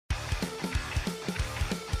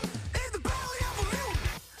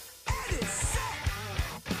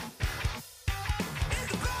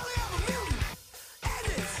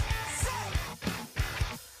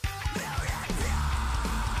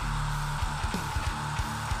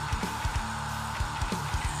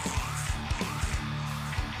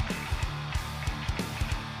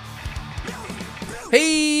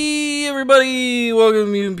Hey everybody, welcome to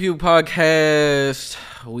Mutant Pew Podcast.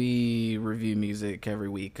 We review music every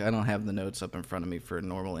week. I don't have the notes up in front of me for a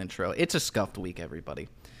normal intro. It's a scuffed week, everybody.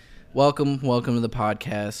 Welcome to the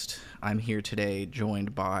podcast. I'm here today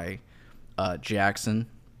joined by Jackson.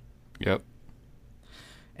 Yep.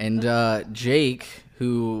 And Jake,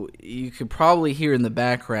 who you could probably hear in the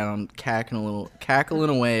background cackling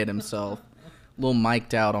away at himself, a little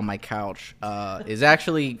mic'd out on my couch, is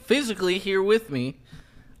actually physically here with me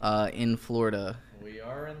in Florida. We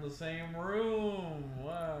are in the same room.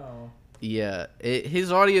 Wow. Yeah,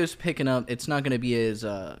 his audio's picking up. It's not going to be as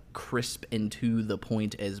crisp and to the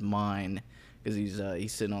point as mine because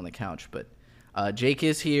he's sitting on the couch. But Jake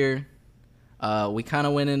is here. We kind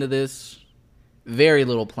of went into this very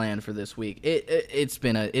little plan for this week. It's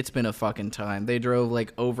been a fucking time. They drove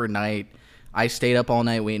like overnight. I stayed up all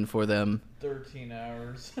night waiting for them. 13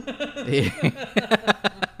 hours.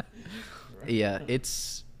 Yeah,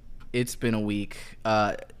 it's been a week.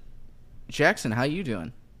 Jackson, how you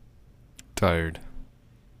doing? Tired.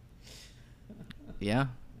 Yeah.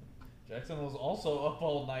 Jackson was also up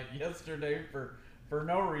all night yesterday for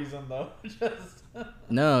no reason though. Just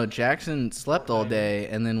No, Jackson slept all day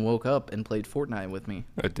and then woke up and played Fortnite with me.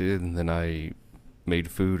 I did, and then I made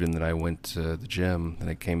food, and then I went to the gym, and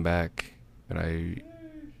I came back, and I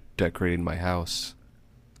decorated my house,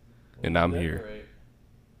 and I'm here.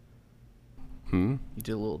 You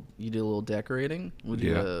did a little decorating? What'd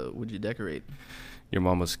you decorate? Your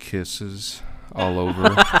mama's kisses all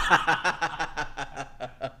over.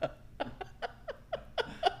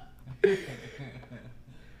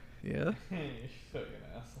 Yeah. You fucking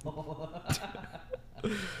asshole.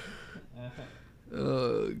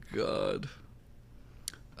 Oh God.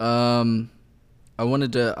 I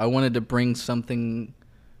wanted to bring something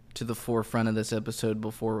to the forefront of this episode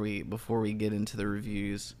before we get into the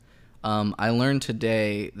reviews. I learned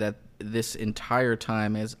today that this entire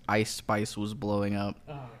time as Ice Spice was blowing up,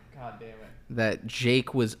 Oh God damn it! that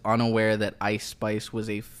Jake was unaware that Ice Spice was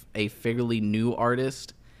a fairly new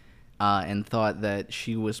artist, and thought that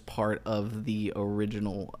she was part of the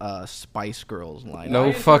original Spice Girls lineup.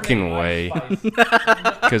 No fucking way.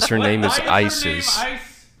 Because her name is Why Isis. her name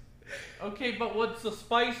Ice? Okay, but what's the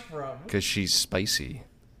spice from? Because she's spicy.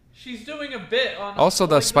 She's doing a bit on. Also,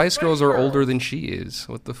 the like, Spice Girls are older Girls. than she is.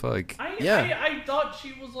 What the fuck? I thought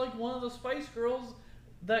she was like one of the Spice Girls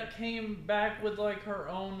that came back with like her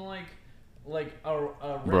own like a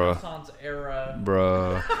Renaissance era.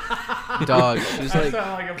 Bruh. Dog, she's I like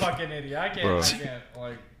sound like a fucking idiot. I can't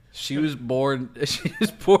like. she was born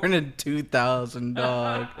in 2000,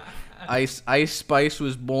 dog. Ice Spice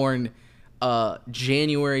was born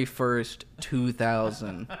January 1st,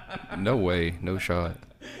 2000. No way. No shot.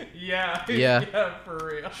 Yeah. Yeah. Yeah, for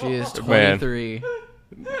real. She is Man. 23.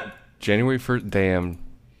 January 1st, damn.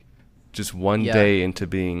 Just one Yeah. day into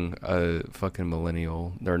being a fucking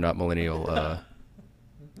millennial, or not millennial,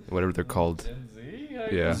 whatever they're called. Gen Z?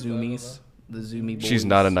 Yeah. Zoomies. The Zoomie boys. She's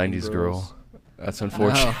not a and 90s girl. girls. That's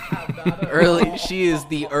unfortunate. No. She is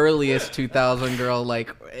the earliest 2000 girl,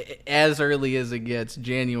 like as early as it gets,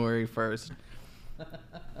 January 1st.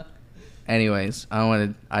 Anyways,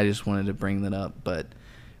 I just wanted to bring that up, but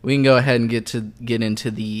we can go ahead and get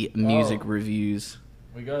into the music reviews.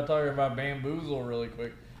 We gotta talk about Bamboozle really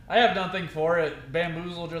quick. I have nothing for it.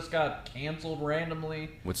 Bamboozle just got canceled randomly.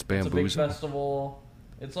 What's It's a big Bamboozle? festival.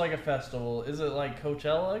 It's like a festival. Is it like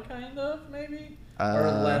Coachella, kind of, maybe?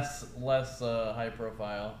 Or less high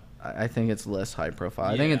profile? I think it's less high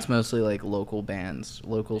profile. I think it's mostly like local bands,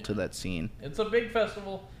 local to that scene. It's a big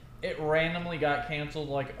festival. It randomly got canceled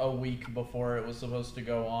like a week before it was supposed to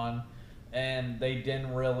go on. And they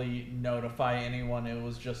didn't really notify anyone. It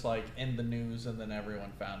was just like in the news, and then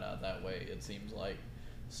everyone found out that way, it seems like.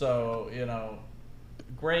 So,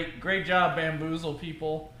 great job, Bamboozle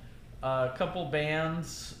people. A couple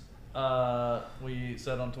bands, we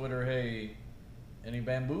said on Twitter, hey, any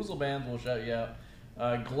Bamboozle bands, we'll shout you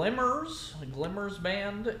out. Glimmers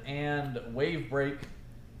band, and Wave Break.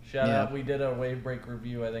 Shout out. We did a Wave Break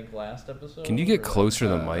review, I think, last episode. Can you get closer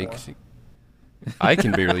to the mic? I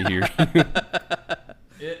can barely hear you.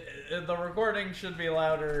 The recording should be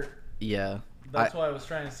louder. Yeah. That's why I was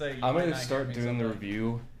trying to say. I'm going to start doing the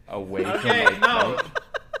review away Okay, from my no. mic.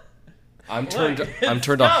 I'm Look, turned it's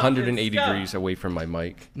 180 tough. degrees away from my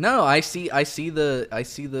mic. No, I see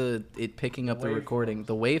the it picking up the recording.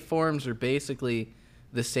 The waveforms are basically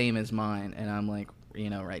the same as mine, and I'm like,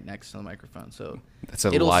 right next to the microphone. So That's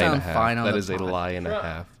a it'll lie and a sound half. fine on That the is a pod. lie and a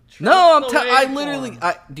half. No, Trust the I literally.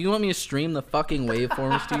 waveforms. Do you want me to stream the fucking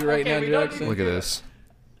waveforms to you right Okay, now, we don't Jackson? Look at this.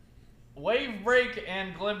 Wave Break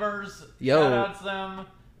and Glimmers. Yo. Shout outs them.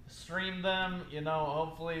 stream them.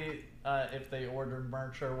 Hopefully, if they ordered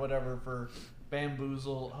merch or whatever for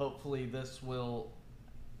Bamboozle, hopefully this will.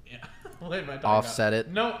 Yeah. What am I talking Offset about?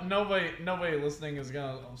 it. No, nobody listening is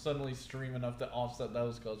gonna suddenly stream enough to offset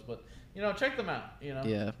those costs. But check them out.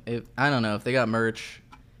 Yeah. I don't know if they got merch,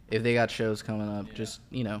 if they got shows coming up. Just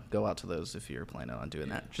go out to those if you're planning on doing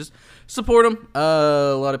that. Just support them.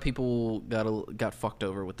 A lot of people got fucked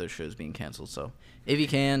over with those shows being canceled. So if you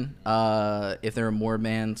can, if there are more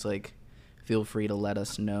bands, feel free to let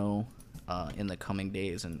us know in the coming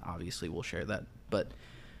days, and obviously we'll share that. But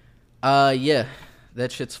yeah. That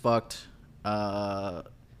shit's fucked. I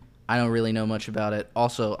don't really know much about it.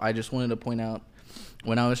 Also, I just wanted to point out,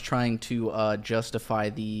 when I was trying to justify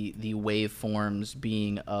the waveforms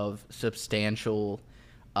being of substantial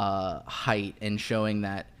height and showing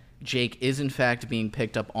that Jake is in fact being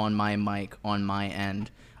picked up on my mic on my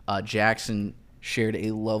end, Jackson shared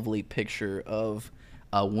a lovely picture of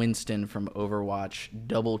Winston from Overwatch,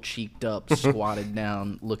 double cheeked up, squatted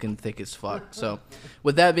down, looking thick as fuck. So,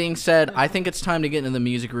 with that being said, I think it's time to get into the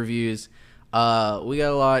music reviews. We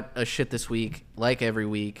got a lot of shit this week, like every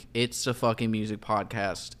week. It's a fucking music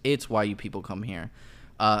podcast. It's why you people come here.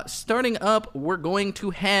 Starting up, we're going to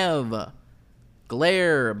have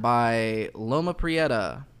Glare by Loma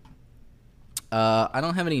Prieta. I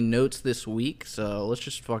don't have any notes this week, so let's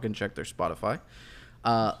just fucking check their Spotify.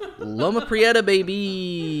 Loma Prieta,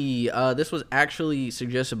 baby. This was actually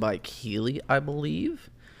suggested by Keely, I believe.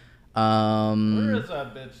 Where is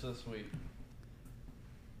that bitch this week?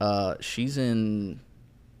 She's in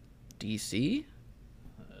DC.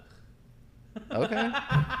 Okay.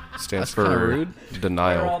 Stands That's kinda for rude. Where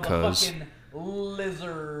denial, all the cuz. fucking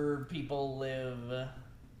lizard people live.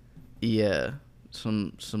 Yeah,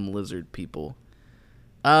 some lizard people.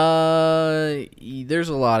 There's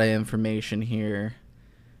a lot of information here.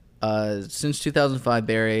 Since 2005,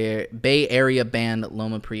 Bay Area band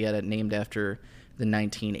Loma Prieta, named after the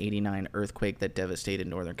 1989 earthquake that devastated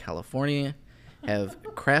Northern California, have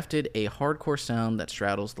crafted a hardcore sound that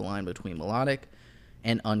straddles the line between melodic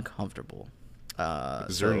and uncomfortable.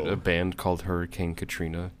 Is there a band called Hurricane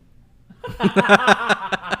Katrina?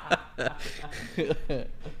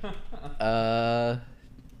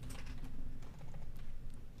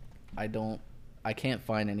 I can't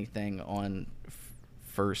find anything on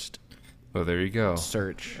first Oh, there you go.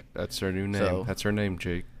 search. That's her new name. So- That's her name,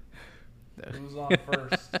 Jake. Who's on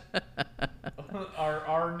first?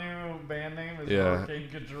 our new band name is Yeah. Hurricane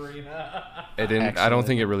Katrina. It didn't. I don't Excellent.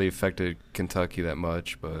 think it really affected Kentucky that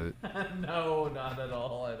much, but No, not at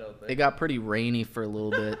all. I don't think. It got pretty rainy for a little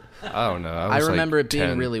bit. I don't know. I was remember like it being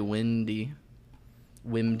 10. really windy.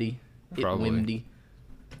 Probably. Windy.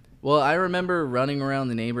 Well, I remember running around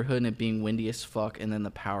the neighborhood and it being windy as fuck, and then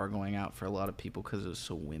the power going out for a lot of people because it was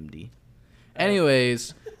so windy.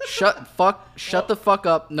 Anyways, shut the fuck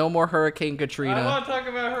up. No more Hurricane I Katrina. want to talk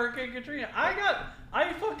about Hurricane Katrina.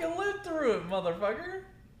 I fucking lived through it, motherfucker.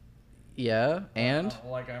 Yeah, and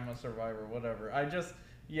Like I'm a survivor, whatever.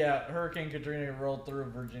 Hurricane Katrina rolled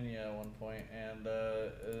through Virginia at one point, and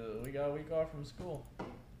we got a week off from school.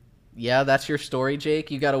 yeah, that's your story,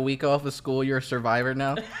 Jake. You got a week off of school. You're a survivor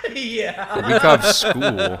now. Yeah. A week off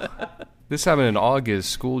school. This happened in August.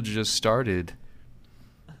 School just started.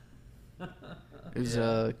 It was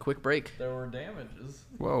a quick break. There were damages.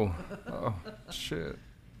 Whoa. Oh, shit.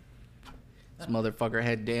 This motherfucker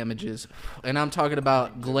had damages. And I'm talking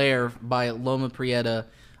about Glare by Loma Prieta.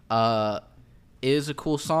 Is a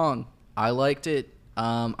cool song. I liked it.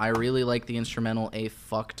 I really like the instrumental a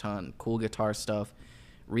fuck ton. Cool guitar stuff.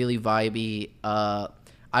 Really vibey.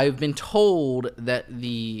 I've been told that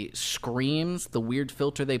the screams, the weird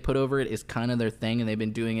filter they put over it, is kind of their thing, and they've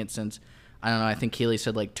been doing it since, I don't know, I think Keely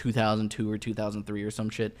said like 2002 or 2003 or some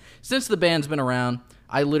shit. Since the band's been around.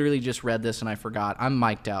 I literally just read this and I forgot. I'm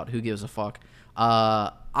mic'd out. Who gives a fuck?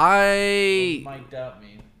 What does mic'd out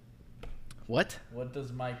mean? What? What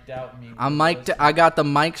does mic'd out mean? I'm mic'd. I got the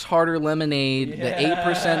Mike's Harder lemonade, the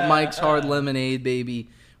 8% Mike's Hard lemonade, baby.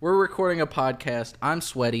 We're recording a podcast. I'm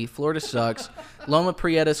sweaty. Florida sucks. Loma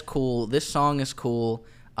Prieta's cool. This song is cool.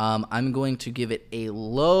 I'm going to give it a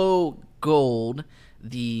low gold.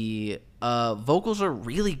 The vocals are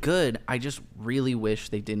really good. I just really wish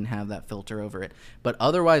they didn't have that filter over it. But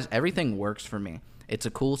otherwise, everything works for me. It's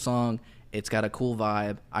a cool song. It's got a cool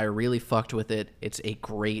vibe. I really fucked with it. It's a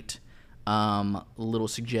great little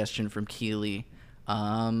suggestion from Keely.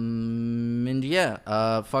 And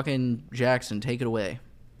yeah, fucking Jackson, take it away.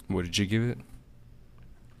 What did you give it?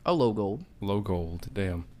 A low gold. Low gold.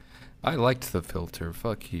 Damn. I liked the filter.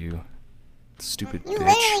 Fuck you. Stupid You bitch.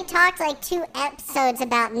 literally talked like 2 episodes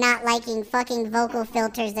about not liking fucking vocal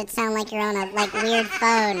filters that sound like you're on a like weird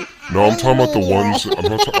phone. No, I'm talking about the Really? ones.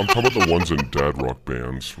 I'm talking about the ones in dad rock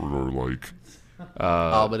bands where they're like.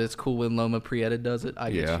 Oh, but it's cool when Loma Prieta does it.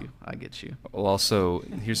 I get you. Well, also,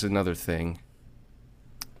 here's another thing.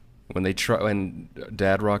 When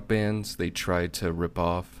dad rock bands, they try to rip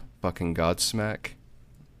off fucking Godsmack,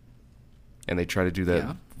 and they try to do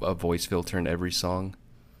that a voice filter in every song.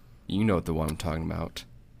 You know the one I'm talking about.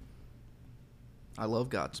 I love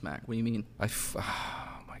Godsmack. What do you mean? Oh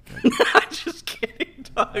my god. Just kidding,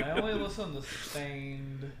 dog. I only listen to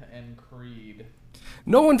Stained and Creed.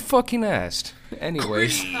 No one fucking asked.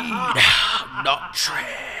 Anyways. Not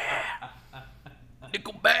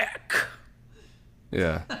Nickelback.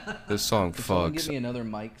 Yeah. This song Can someone fucks. give me another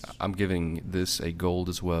mic? I'm giving this a gold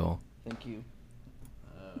as well. Thank you.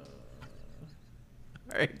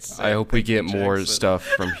 All right, so I hope we thank you, get more Jackson. stuff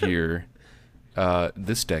from here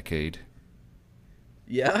this decade.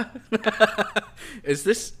 Yeah. Is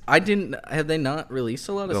this? Have they not released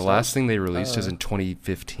a lot of The songs? last thing they released is in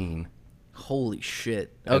 2015. Holy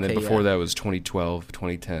shit. And Okay, then before yeah. that was 2012,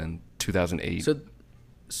 2010, 2008.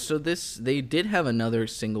 So they did have another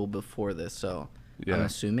single before this, so Yeah. I'm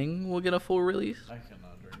assuming we'll get a full release. I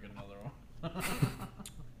cannot drink another one.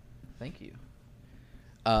 Thank you.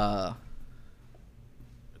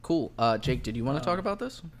 Cool. Jake, did you want to talk about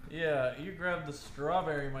this? Yeah, you grabbed the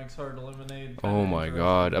strawberry Mike's Hard Lemonade. Oh my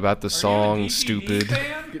god. About the Are you a song, DTD stupid.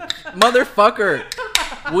 fan? Motherfucker!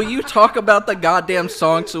 Will you talk about the goddamn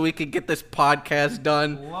song so we can get this podcast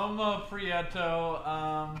done? Loma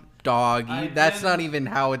Prieto, Dog, that's didn't- not even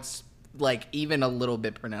how it's, like, even a little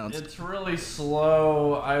bit pronounced. it's really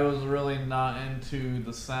slow. I was really not into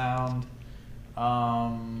the sound. I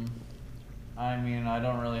mean, I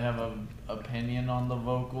don't really have an opinion on the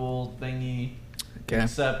vocal thingy. Okay.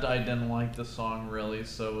 Except I didn't like the song really,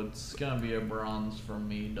 so it's gonna be a bronze for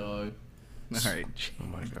me, dog. All right. Oh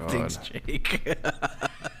my god. Thanks, Jake. Sit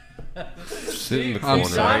in the See, I'm corner.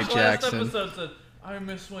 sorry, Josh Jackson. Last episode said, I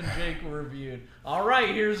miss when Jake reviewed. All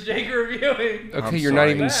right, here's Jake reviewing. Okay, I'm you're not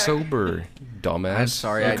sorry. even Back. sober, dumbass. I'm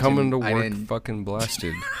sorry, You're I coming to didn't- I work didn't- fucking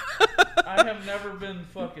blasted. I have never been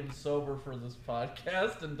fucking sober for this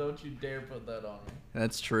podcast, and don't you dare put that on me.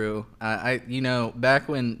 That's true. Back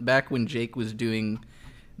when Jake was doing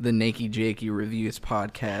the Nakey Jakey Reviews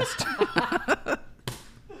podcast.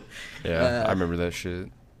 Yeah, I remember that shit.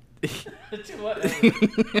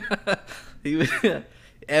 He was-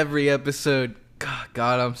 every episode,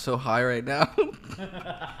 God, I'm so high right now.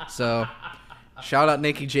 So, shout out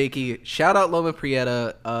Nakey Jakey. Shout out Loma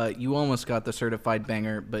Prieta. You almost got the certified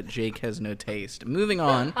banger, but Jake has no taste. Moving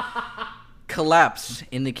on. Collapse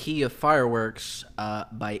in the Key of Fireworks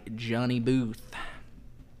by Johnny Booth.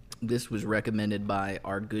 This was recommended by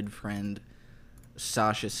our good friend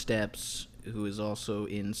Sasha Steps, who is also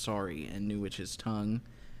in Sorry and New Witch's Tongue.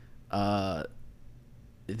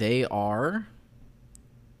 They are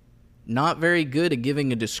not very good at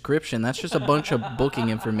giving a description. That's just a bunch of booking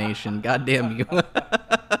information. God damn you.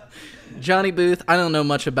 Johnny Booth, I don't know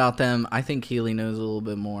much about them. I think Keely knows a little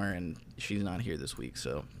bit more, and she's not here this week,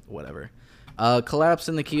 so whatever. Collapse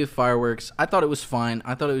in the Key of Fireworks. I thought it was fine.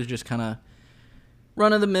 I thought it was just kind of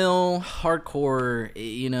run-of-the-mill, hardcore,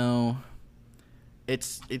 you know.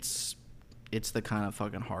 It's the kind of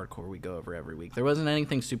fucking hardcore we go over every week. There wasn't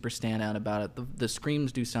anything super standout about it. The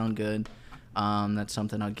screams do sound good. That's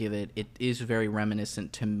something I'll give it. It is very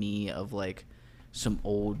reminiscent to me of, like, some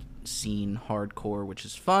old scene hardcore, which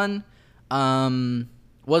is fun.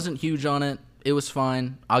 Wasn't huge on it. It was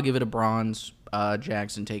fine. I'll give it a bronze.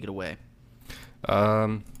 Jackson, take it away.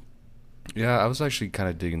 Yeah, I was actually kind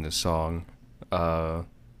of digging this song.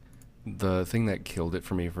 The thing that killed it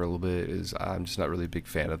for me for a little bit is I'm just not really a big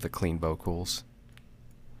fan of the clean vocals.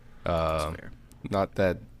 That's fair. Not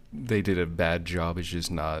that they did a bad job, it's just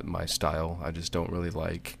not my style. I just don't really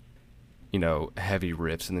like, heavy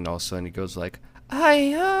riffs, and then all of a sudden it goes like,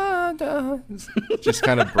 just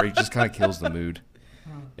kind of kills the mood.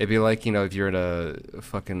 It'd be like, if you're at a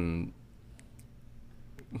fucking,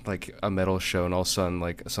 like, a metal show, and all of a sudden,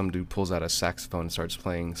 like, some dude pulls out a saxophone and starts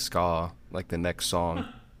playing ska, like, the next song.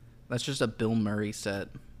 That's just a Bill Murray set.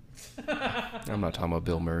 I'm not talking about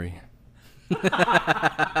Bill Murray.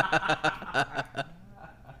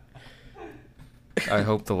 I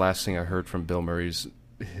hope the last thing I heard from Bill Murray's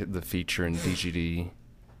the feature in DGD.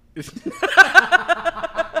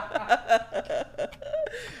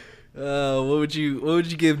 What would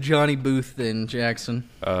you give Johnny Booth then, Jackson?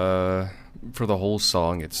 For the whole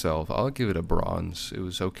song itself, I'll give it a bronze. It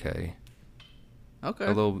was okay. Okay.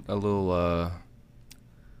 A little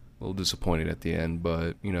little disappointed at the end,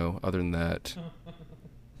 but, you know, other than that,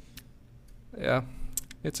 yeah,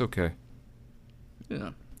 it's okay.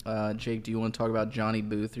 Yeah. Jake, do you want to talk about Johnny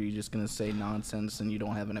Booth, or are you just going to say nonsense and you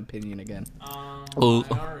don't have an opinion again? I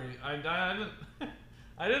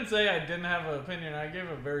didn't say I didn't have an opinion. I gave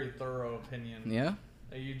a very thorough opinion. Yeah?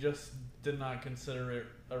 You just did not consider it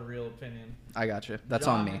a real opinion. I gotcha. That's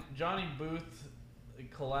on me. Johnny Booth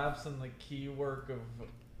collapsing the key work of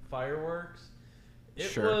fireworks.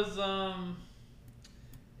 It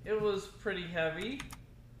was pretty heavy,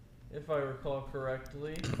 if I recall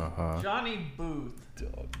correctly. Johnny Booth.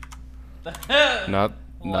 Not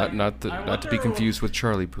to be confused with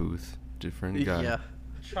Charlie Puth. Different guy. Yeah.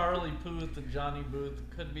 Charlie Puth and Johnny Booth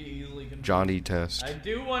could be easily confused. Johnny Test. I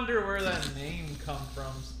do wonder where that name come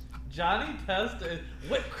from. Johnny Test is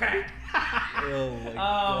whip crack. Oh my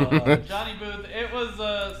god. Johnny Booth. It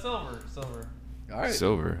was silver. All right.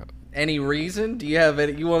 Silver. Any reason? Do you have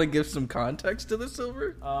any? You want to give some context to the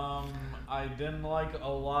silver? I didn't like a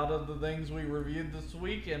lot of the things we reviewed this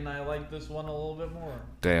week, and I like this one a little bit more.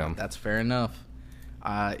 Damn. That's fair enough.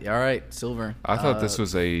 All right, silver. I thought this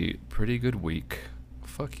was a pretty good week.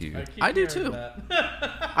 Fuck you. I do too.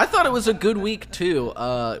 I thought it was a good week too.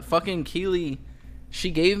 Fucking Keely,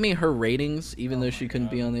 she gave me her ratings even though she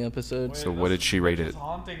couldn't be on the episode. So what did she rate it?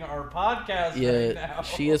 Haunting our podcast Yeah, right now.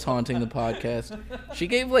 she is haunting the podcast. She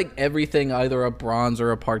gave like everything either a bronze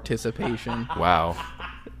or a participation. Wow.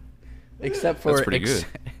 Except for That's pretty good.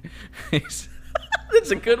 It's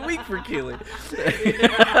a good week for Keely.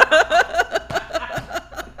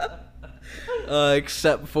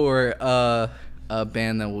 Except for a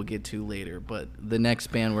band that we'll get to later, but the next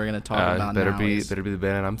band we're gonna talk about better now be is the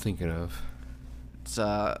band I'm thinking of. it's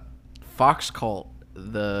FOXCULT,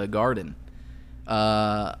 The Garden.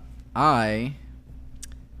 I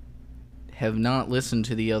have not listened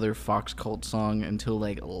to the other FOXCULT song until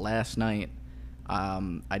like last night.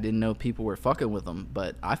 I didn't know people were fucking with them,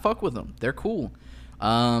 but I fuck with them. They're cool.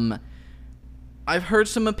 I've heard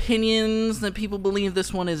some opinions that people believe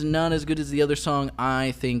this one is not as good as the other song.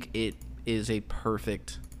 I think it is a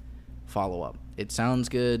perfect follow-up. It sounds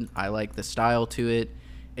good. I like the style to it.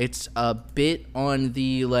 It's a bit on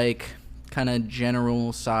the like kind of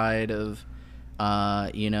general side of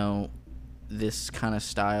this kind of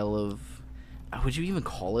style of, would you even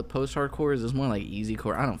call it post-hardcore? Is this more like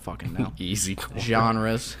easycore? I don't fucking know. Easycore.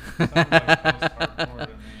 Genres. Sounds like post-hardcore to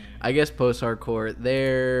me. I guess post-hardcore.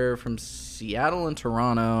 They're from Seattle and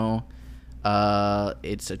Toronto.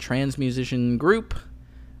 It's a trans musician group.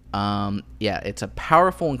 It's a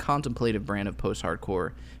powerful and contemplative brand of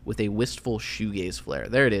post-hardcore with a wistful shoegaze flair.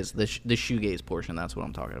 There it is, the shoegaze portion. That's what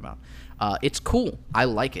I'm talking about. It's cool. I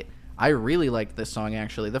like it. I really like this song,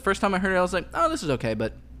 actually. The first time I heard it, I was like, oh, this is okay.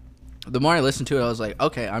 But the more I listened to it, I was like,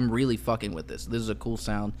 okay, I'm really fucking with this. This is a cool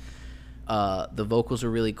sound. The vocals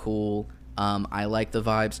are really cool. I like the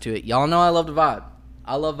vibes to it. Y'all know I love the vibe.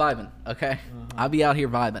 I love vibing, okay? I be out here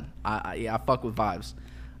vibing. I fuck with vibes.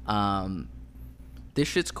 This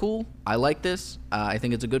shit's cool. I like this. I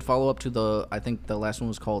think it's a good follow-up to I think the last one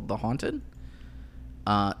was called The Haunted.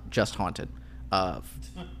 Just Haunted. All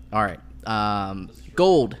right.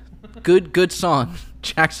 Gold. Good song.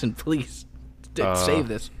 Jackson, please. Save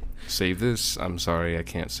this. Save this? I'm sorry, I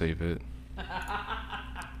can't save it.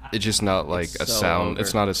 It's just not like It's a so sound. over.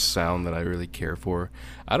 It's not a sound that I really care for.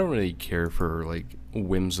 I don't really care for like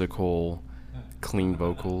whimsical, clean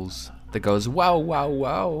vocals that goes wow wow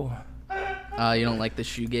wow. You don't like the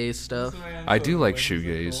shoegaze stuff? I do like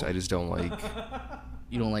shoegaze. I just don't like.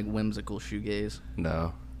 You don't like whimsical shoegaze?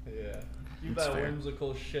 No. Yeah. You that fair.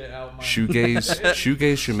 whimsical shit out my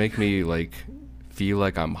Shoegaze should make me like feel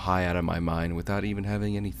like I'm high out of my mind without even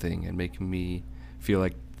having anything, and making me feel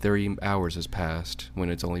like 30 hours has passed when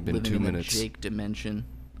it's only been Living 2 in minutes. the Jake dimension.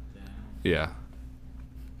 Yeah.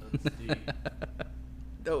 That's deep.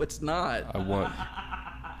 No, it's not. I want.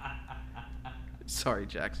 Sorry,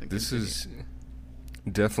 Jackson. This continue. is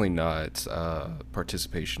definitely not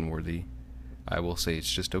participation worthy. I will say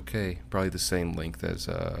it's just okay. Probably the same length as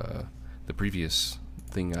the previous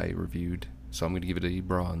thing I reviewed. So I'm going to give it a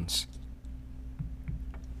bronze.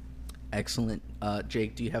 Excellent.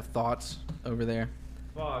 Jake, do you have thoughts over there?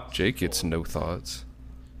 Fox. Jake gets no thoughts.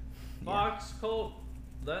 FOXCULT.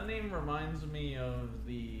 That name reminds me of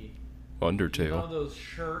the Undertale. You know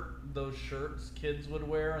those shirts kids would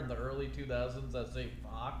wear in the early 2000s that say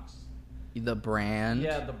Fox? The brand?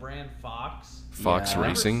 Yeah, the brand Fox. Fox Yeah. I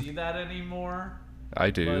Racing. never see that anymore. I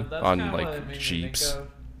do. But that's On kinda what it made like me Jeeps. think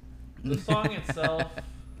of. The song itself,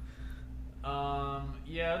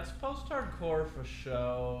 yeah, it's post-hardcore for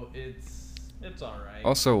show. It's all right.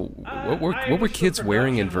 Also, what were I wish the kids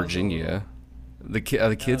wearing in production was a Virginia? The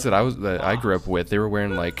kids that I grew up with, they were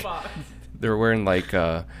wearing like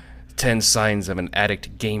 10 signs of an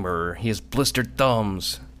addict gamer. He has blistered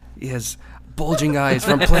thumbs. He has bulging eyes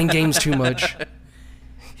from playing games too much.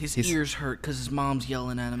 His ears hurt because his mom's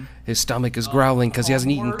yelling at him. His stomach is growling because he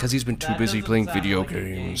hasn't eaten because he's been too busy playing video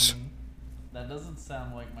games. That doesn't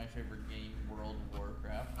sound like my favorite game, World of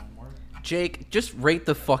Warcraft. Homework. Jake, just rate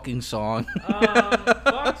the fucking song.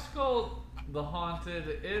 FOXCULT, The Haunted,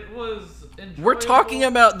 it was enjoyable. We're talking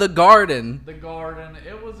about The Garden. The Garden,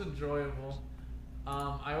 it was enjoyable.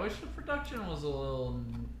 I wish the production was a little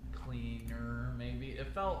cleaner, maybe. It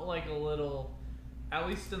felt like a little, at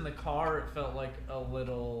least in the car, it felt like a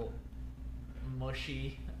little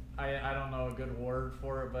mushy. I don't know a good word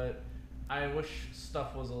for it, but I wish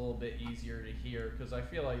stuff was a little bit easier to hear, because I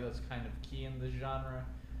feel like that's kind of key in the genre.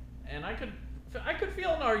 And I could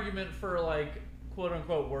feel an argument for, like,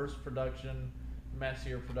 quote-unquote worse production,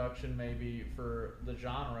 messier production maybe for the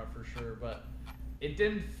genre for sure, but it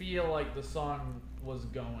didn't feel like the song was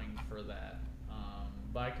going for that.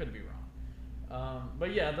 But I could be wrong.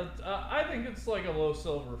 But yeah, I think it's like a low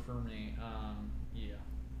silver for me. Yeah.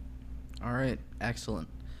 All right, excellent.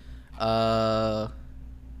 Yeah,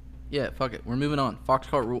 fuck it. We're moving on.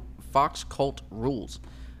 FOXCULT rules.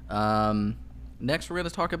 Next, we're going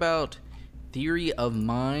to talk about Theory of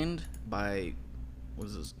Mind by, what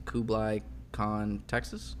is this, Kublai Khan,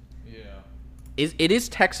 Texas? Yeah. It is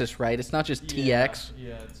Texas, right? It's not just TX?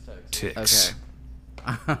 Yeah, it's Texas. Ticks. Okay.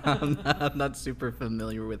 I'm not super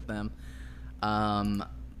familiar with them.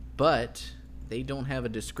 But they don't have a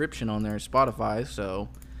description on their Spotify, so...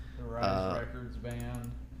 The Rise Records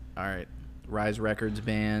band. Alright. Rise Records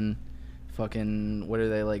band. Fucking... What are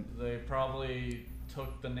they, like... They probably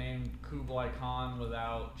took the name Kublai Khan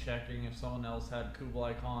without checking if someone else had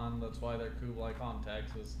Kublai Khan. That's why they're Kublai Khan,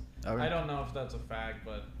 Texas. Okay. I don't know if that's a fact,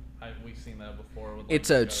 but we've seen that before. With, like, It's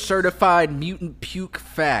a certified mutant puke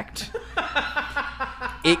fact.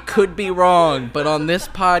 It could be wrong, but on this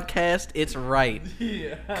podcast, it's right.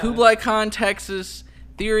 Yeah. Kublai Khan, Texas,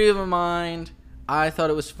 Theory of a Mind. I thought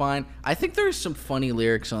it was fine. I think there's some funny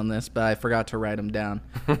lyrics on this, but I forgot to write them down.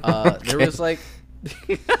 There was like...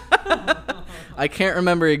 I can't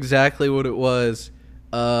remember exactly what it was.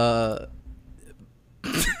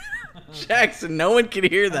 Jackson, no one can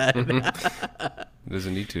hear that.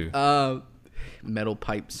 Doesn't need to. Metal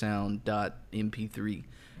pipe sound .mp3.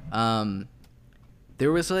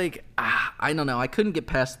 There was like I don't know. I couldn't get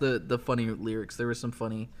past the funny lyrics. There were some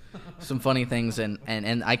funny things,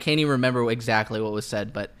 and I can't even remember exactly what was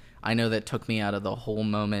said, but I know that took me out of the whole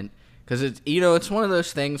moment, because it's one of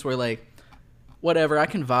those things where, like, whatever, I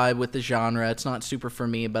can vibe with the genre. It's not super for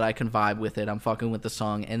me, but I can vibe with it. I'm fucking with the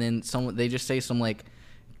song, and then they just say some like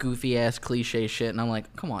goofy ass cliche shit, and I'm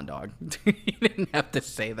like, come on, dog. You didn't have to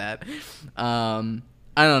say that.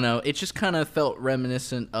 I don't know. It just kind of felt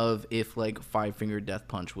reminiscent of if, like, Five Finger Death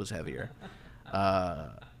Punch was heavier.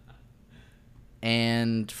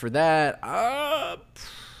 And for that, I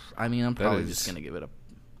mean, I'm probably just going to give it a...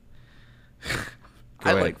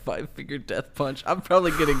 I like Five Finger Death Punch. I'm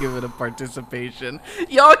probably going to give it a participation.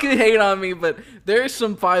 Y'all can hate on me, but there's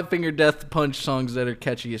some Five Finger Death Punch songs that are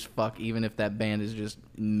catchy as fuck, even if that band is just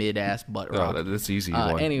mid-ass butt rock. Oh, that's easy.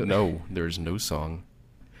 Anyway. No, there's no song.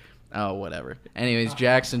 Oh, whatever. Anyways,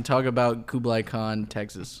 Jackson, talk about Kublai Khan,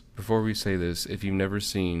 Texas. Before we say this, if you've never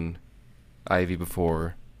seen Ivy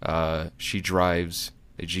before, she drives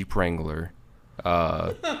a Jeep Wrangler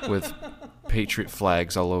with Patriot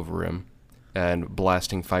flags all over him and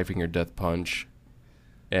blasting Five Finger Death Punch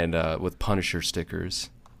and with Punisher stickers.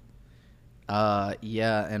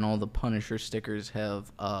 Yeah, and all the Punisher stickers have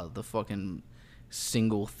the fucking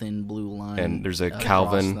single thin blue line. And there's a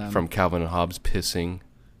Calvin from Calvin and Hobbes pissing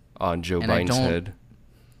on Joe Biden's head.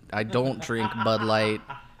 I don't drink Bud Light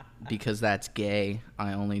because that's gay.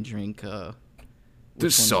 I only drink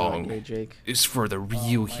this song gay, Jake? is for the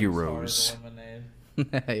real heroes.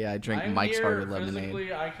 Yeah, I drink Mike's Harder Lemonade.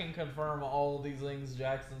 Physically, I can confirm all of these things.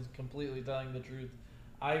 Jackson's completely telling the truth.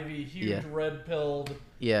 Ivy, huge red-pilled.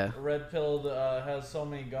 Yeah. Red-pilled has so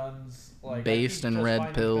many guns. Like, based and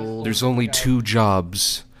red-pilled. There's only two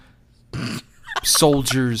jobs.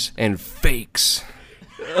 Soldiers and fakes.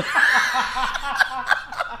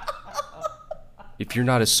 If you're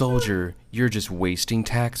not a soldier, you're just wasting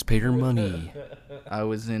taxpayer money. I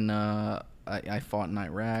was in, I fought in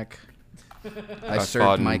Iraq. I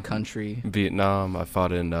served my country. Vietnam. I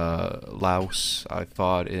fought in Laos. I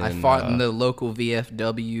fought in the local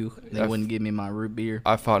VFW. They wouldn't give me my root beer.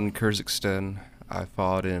 I fought in Kyrgyzstan. I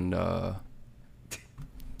fought in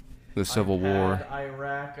the Civil War.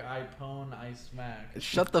 Iraq, I pwn, I smack.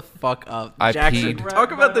 Shut the fuck up, I Jackson. peed.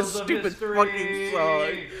 Talk about this Battles of stupid history. fucking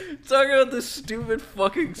song. Talk about this stupid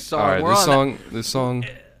fucking song. All right, We're on this song,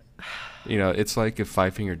 you know, it's like if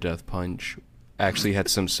Five Finger Death Punch actually had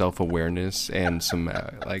some self-awareness and some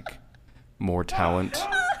like more talent.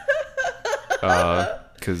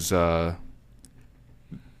 Because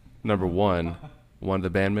number one of the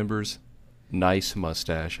band members, nice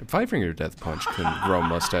mustache. Five Finger Death Punch couldn't grow a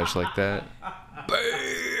mustache like that.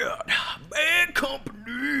 Bad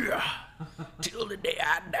company till the day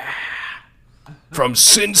I die. From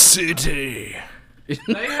Sin City.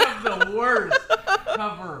 They have the worst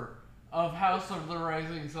cover of House of the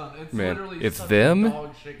Rising Sun. It's Man, literally if such a them,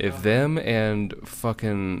 dog shit if cover. them and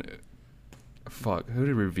fucking fuck, who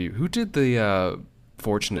did review? Who did the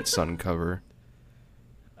Fortunate Son cover?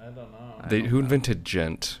 I don't know. Who invented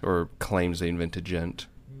Gent or claims they invented Gent?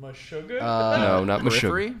 Meshuggah? No, not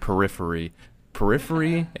Periphery? Meshuggah.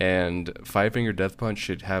 Periphery and Five Finger Death Punch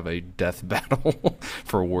should have a death battle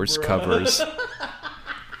for worst covers.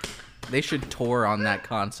 They should tour on that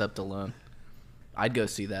concept alone. I'd go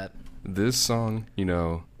see that. This song, you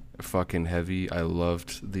know, fucking heavy. I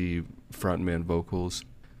loved the frontman vocals.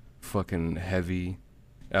 Fucking heavy.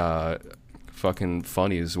 Fucking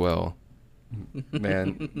funny as well.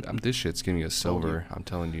 Man, this shit's giving me a silver. I'm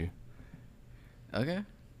telling you. Okay.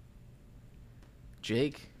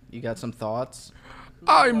 Jake, you got some thoughts?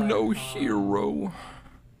 I'm no hero.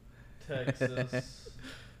 Texas.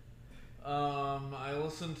 I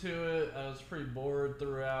listened to it. I was pretty bored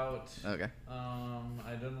throughout. Okay.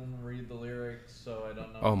 I didn't read the lyrics, so I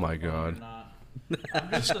don't know. Oh if my it's fun or God. not.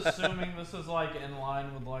 I'm just assuming this is like in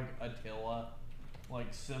line with like Attila, like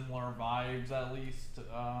similar vibes at least.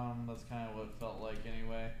 That's kind of what it felt like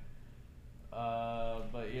anyway.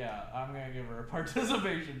 But yeah, I'm gonna give her a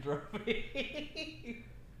participation trophy.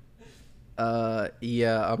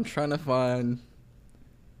 Yeah, I'm trying to find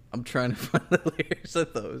the lyrics. I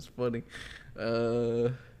thought it was funny.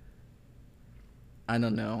 I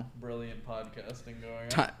don't know. Brilliant podcasting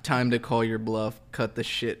going on. Time to call your bluff. Cut the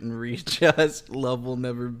shit and readjust. Love will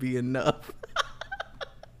never be enough.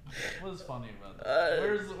 What's funny about that?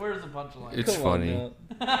 Where's the punchline? It's Come on funny.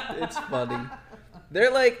 now. It's funny.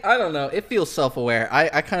 They're like, I don't know. It feels self-aware.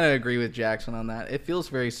 I kind of agree with Jackson on that. It feels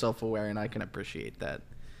very self-aware, and I can appreciate that.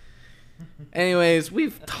 Anyways,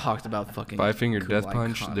 we've talked about fucking Five Finger Kublai Death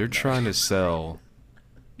Punch. Khan They're now. trying to sell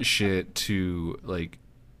shit to like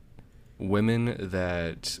women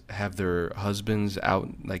that have their husbands out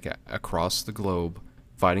like across the globe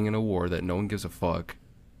fighting in a war that no one gives a fuck.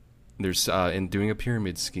 There's and doing a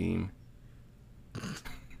pyramid scheme,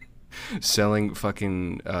 selling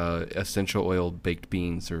fucking essential oil baked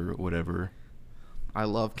beans or whatever. I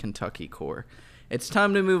love Kentucky Core. It's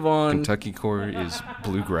time to move on Kentucky Core is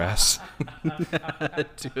bluegrass.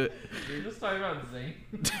 to You're just talking about Zane.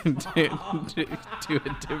 to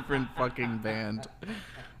a different fucking band.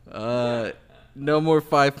 No more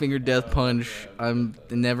Five Finger Death Punch. I'm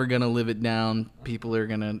never gonna live it down. People are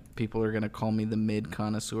gonna call me the mid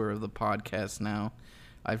connoisseur of the podcast now.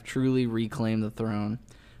 I've truly reclaimed the throne.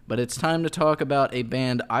 But it's time to talk about a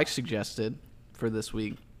band I suggested for this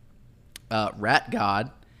week.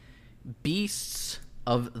 Ratgod, Beasts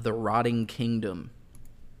of the Rotting Kingdom.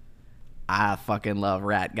 I fucking love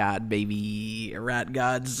Ratgod, baby.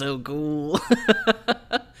 Ratgod's so cool.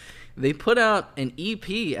 They put out an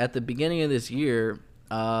EP at the beginning of this year,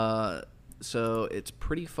 so it's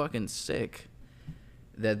pretty fucking sick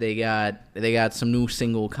that they got some new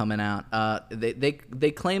single coming out.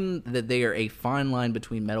 They claim that they are a fine line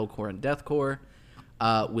between metalcore and deathcore,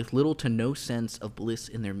 with little to no sense of bliss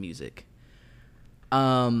in their music.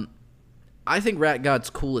 I think Ratgod's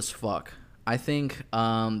cool as fuck. I think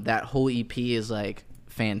that whole EP is like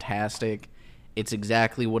fantastic. It's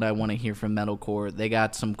exactly what I want to hear from metalcore. They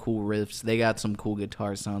got some cool riffs. They got some cool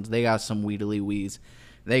guitar sounds. They got some weedly wheeze.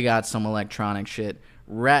 They got some electronic shit.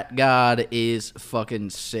 Ratgod is fucking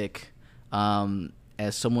sick.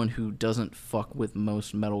 As someone who doesn't fuck with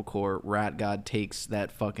most metalcore, Ratgod takes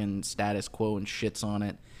that fucking status quo and shits on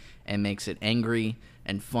it and makes it angry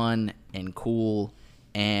and fun and cool.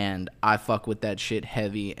 And I fuck with that shit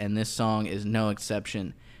heavy, and this song is no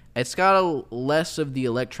exception. It's got a less of the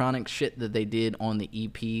electronic shit that they did on the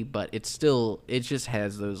EP, but it just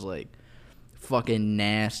has those like fucking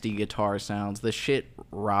nasty guitar sounds. The shit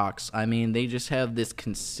rocks. I mean, they just have this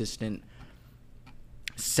consistent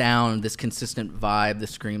sound, this consistent vibe. The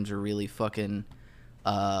screams are really fucking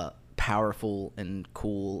powerful and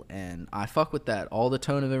cool, and I fuck with that. All the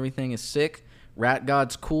tone of everything is sick.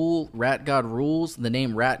 Ratgod's cool. Ratgod rules. The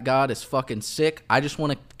name Ratgod is fucking sick. I just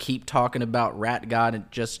want to keep talking about Ratgod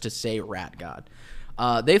just to say Ratgod.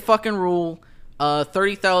 They fucking rule.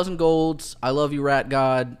 30,000 golds. I love you,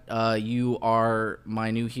 Ratgod. You are my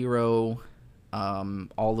new hero.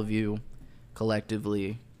 All of you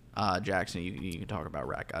collectively. Jackson, you can talk about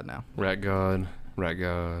Ratgod now. Ratgod.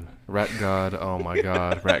 Oh my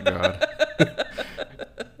god, Ratgod.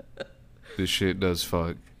 This shit does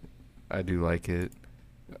fuck. I do like it.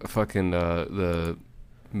 Fucking the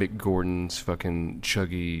Mick Gordon's fucking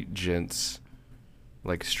chuggy gents,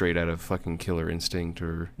 like straight out of fucking Killer Instinct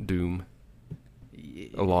or Doom. Yeah.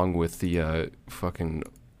 Along with the fucking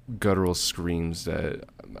guttural screams that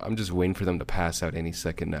I'm just waiting for them to pass out any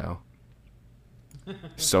second now.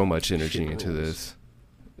 So much energy into this.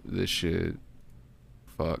 This shit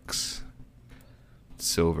fucks.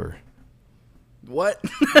 Silver. What?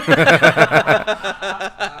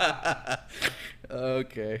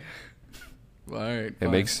 Okay. All right. It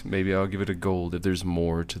makes, maybe I'll give it a gold if there's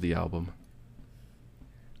more to the album.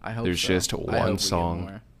 I hope there's so. just one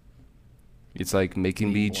song. It's like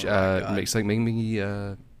making me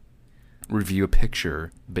review a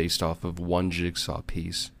picture based off of one jigsaw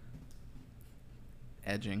piece.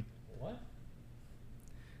 Edging. What?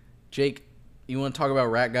 Jake, you want to talk about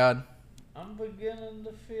Ratgod? I'm beginning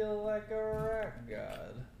to feel like a rat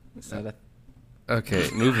god. Is that a... Okay,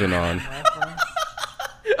 moving on.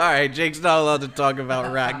 All right, Jake's not allowed to talk about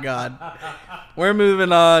Ratgod. We're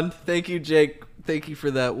moving on. Thank you, Jake. Thank you for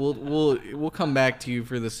that. We'll come back to you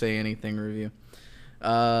for the Say Anything review.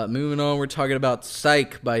 Moving on, we're talking about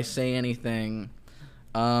Psych by Say Anything.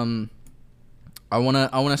 I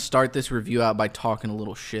wanna start this review out by talking a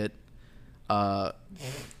little shit.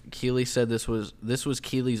 Keely said this was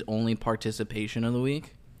Keely's only participation of the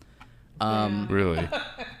week. Really?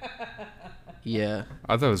 Yeah.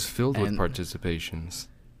 I thought it was filled with participations.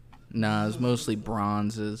 Nah, it's mostly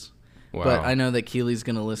bronzes. Wow. But I know that Keely's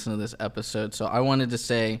going to listen to this episode, so I wanted to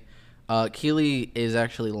say Keely is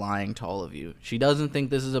actually lying to all of you. She doesn't think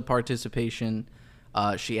this is a participation.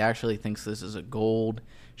 She actually thinks this is a gold.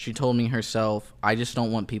 She told me herself, I just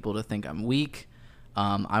don't want people to think I'm weak.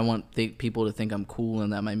 I want people to think I'm cool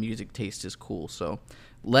and that my music taste is cool. So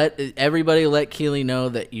let Keely know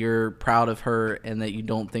that you're proud of her and that you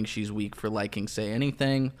don't think she's weak for liking Say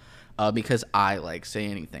Anything, because I like Say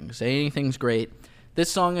Anything. Say Anything's great. This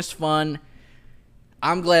song is fun.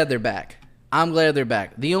 I'm glad they're back.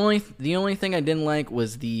 The only thing I didn't like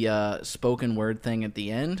was the spoken word thing at the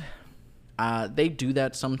end. They do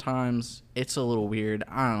that sometimes. It's a little weird.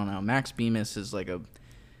 I don't know. Max Bemis is like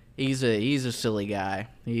he's a silly guy.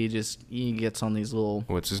 He gets on these little...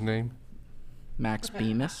 What's his name? Max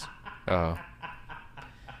Bemis. Oh.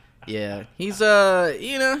 Yeah. He's he's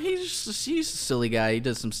a silly guy. He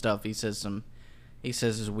does some stuff. He says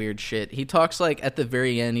his weird shit. He talks like at the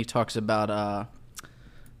very end he talks about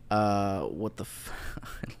what the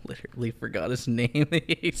I literally forgot his name.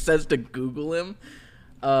 He says to Google him.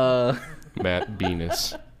 Matt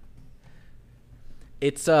Bemis.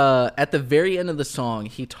 It's at the very end of the song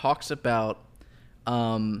he talks about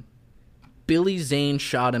Billy Zane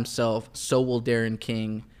shot himself, so will Darren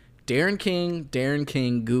King. Darren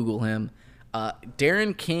King, Google him.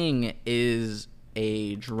 Darren King is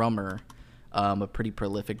a drummer, a pretty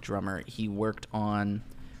prolific drummer. He worked on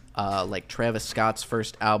like Travis Scott's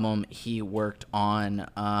first album. He worked on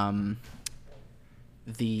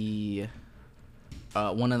the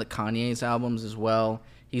one of the Kanye's albums as well.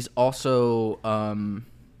 He's also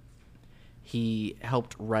he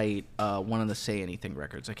helped write one of the Say Anything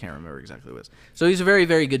records. I can't remember exactly what it was. So he's a very,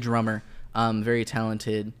 very good drummer, very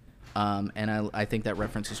talented, and I think that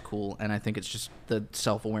reference is cool, and I think it's just the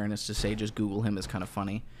self-awareness to say just Google him is kind of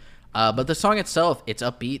funny. But the song itself, it's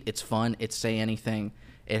upbeat, it's fun, it's Say Anything.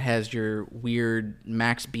 It has your weird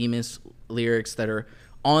Max Bemis lyrics that are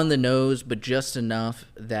on the nose, but just enough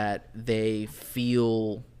that they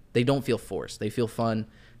don't feel forced. They feel fun.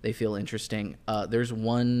 They feel interesting. There's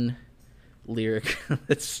one lyric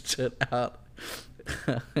that stood out.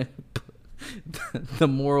 The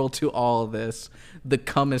moral to all of this: the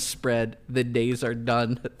cum is spread, the days are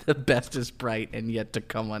done, the best is bright and yet to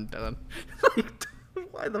come undone.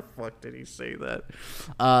 Why the fuck did he say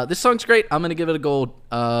that? This song's great. I'm gonna give it a gold.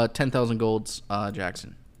 10,000 golds.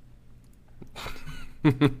 Jackson.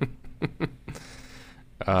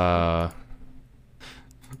 I'm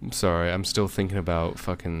sorry. I'm still thinking about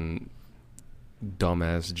fucking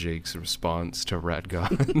dumbass Jake's response to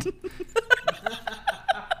Ratgod.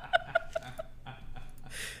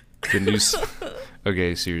 The news.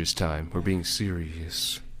 Okay, serious time. We're being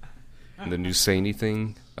serious. The new Say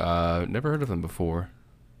Anything. Never heard of them before.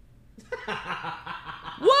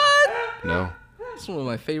 No. It's one of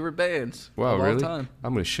my favorite bands. Wow, of really? All time.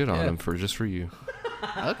 I'm gonna shit on Yeah. him just for you.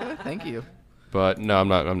 Okay, thank you. But no,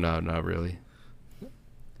 I'm not really.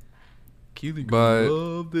 Keely But-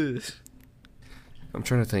 love this. I'm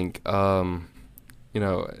trying to think.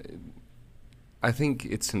 I think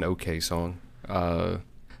it's an okay song. I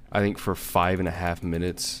think for 5.5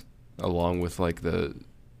 minutes, along with like the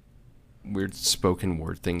weird spoken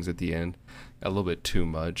word things at the end, a little bit too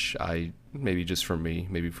much. Maybe just for me,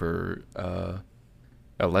 maybe for a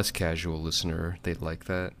less casual listener, they'd like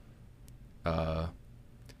that. But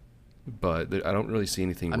I don't really see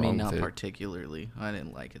anything I wrong mean, with not it. particularly. I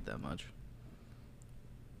didn't like it that much.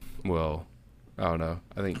 Well, I don't know.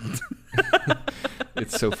 I think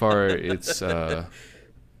it's so far. It's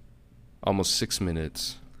almost 6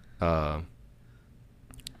 minutes, but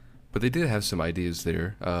they did have some ideas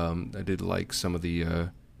there. I did like some of the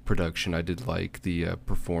production. I did like the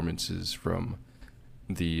performances from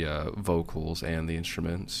the vocals and the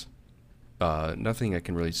instruments. Nothing I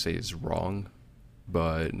can really say is wrong,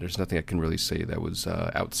 but there's nothing I can really say that was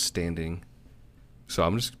outstanding. So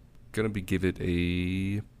I'm just gonna give it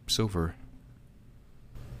a silver.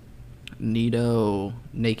 Neato,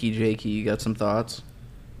 Nakey Jakey, you got some thoughts?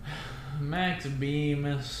 Max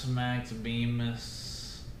Bemis.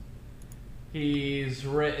 He's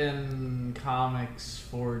written comics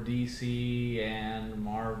for DC and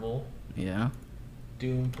Marvel, Yeah.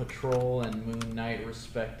 Doom Patrol and Moon Knight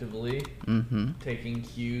respectively, Mm-hmm. taking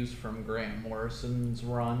cues from Grant Morrison's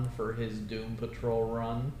run for his Doom Patrol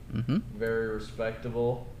run. Mm-hmm. Very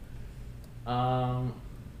respectable. I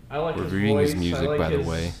like We're his reviewing voice. his music, I like by the his,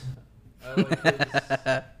 way. I like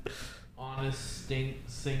his honest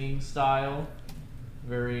singing style.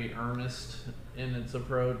 Very earnest in its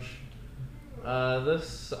approach.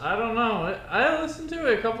 This, I don't know. I listened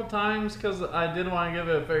to it a couple times because I did want to give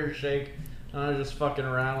it a fair shake. And I was just fucking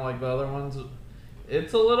around like the other ones.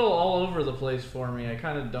 It's a little all over the place for me. I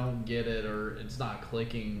kind of don't get it, or it's not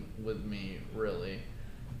clicking with me, really.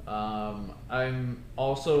 I'm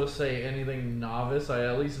also say anything novice. I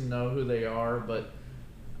at least know who they are, but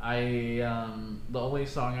the only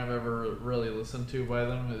song I've ever really listened to by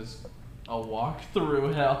them is A Walk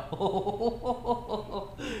Through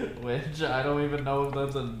Hell, which I don't even know if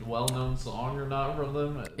that's a well-known song or not from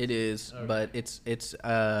them. It is, Okay. but it's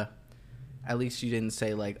at least you didn't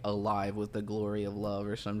say like Alive with the Glory of Love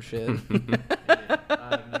or some shit.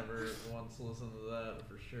 I've never once listened to that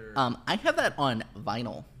for sure. I have that on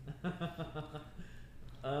vinyl.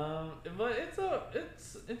 But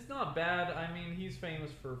it's not bad. I mean, he's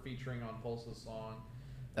famous for featuring on Pulse's song.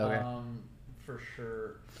 Okay. For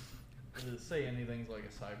sure. To say anything's like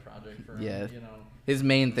a side project for him. Yeah. You know. His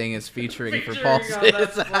main thing is featuring for Featuring on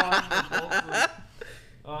that Pulses. song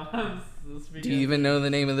for Pulses. Do you even know the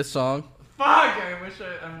name of the song? Fuck! I wish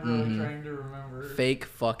I'm really trying to remember. Fake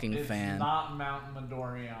fucking It's fan. not Mount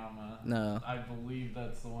Midoriyama. No. I believe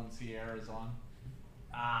that's the one Sierra's on.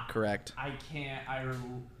 Correct. I can't. I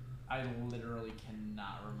literally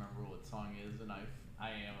cannot remember what song it is, and I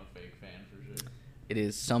am a fake fan for sure. It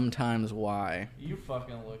is Sometimes Why. You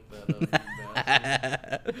fucking look that up, you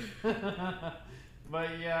bastard.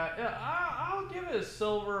 But yeah, I'll give it a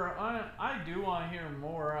silver. I do want to hear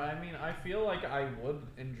more. I mean, I feel like I would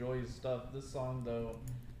enjoy his stuff. This song, though,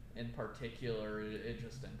 in particular, it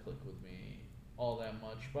just didn't click with me all that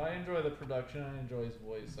much. But I enjoy the production. I enjoy his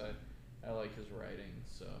voice. I like his writing.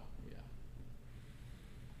 So yeah,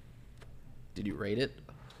 Did you rate it?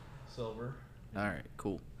 silver. All right,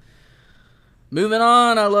 cool. Moving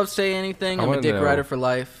on. I love Say Anything. I I'm a wanna dick know- rider for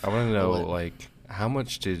life. I want to know, What? like, how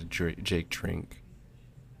much did Jake drink?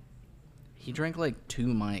 He drank like 2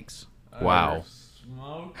 mics. Wow.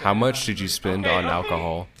 Smoke. How much did you spend on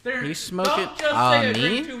alcohol? There, He's smoking- Don't just say I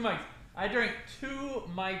me? drank 2 mics. I drank 2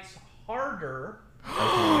 mics harder,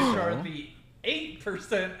 which are the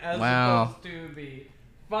 8% as Wow. opposed to the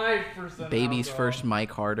 5%. Baby's alcohol. first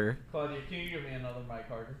mic harder. Claudia, can you give me another mic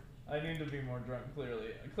harder? I need to be more drunk.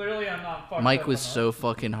 Clearly, I'm not fucked Mike up was enough. so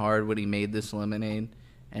fucking hard when he made this lemonade,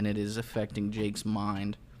 and it is affecting Jake's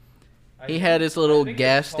mind. I He think- had his I little think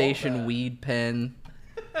gas it's called stain that. weed pen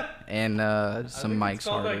and I some think mics it's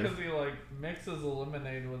called that harder. because he like mixes a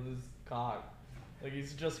lemonade with his cock. Like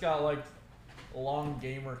he's just got like a long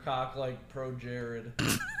gamer cock like Pro Jared.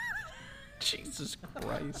 Jesus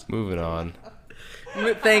Christ. Moving on.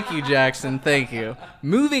 Thank you, Jackson. Thank you.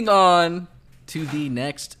 Moving on to the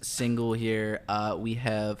next single here, we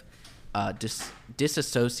have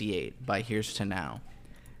Disassociate by Here's to Now.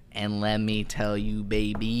 And let me tell you,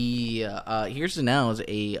 baby, Here's the Now is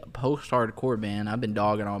a post-hardcore band. I've been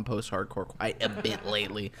dogging on post-hardcore quite a bit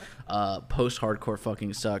lately. Post-hardcore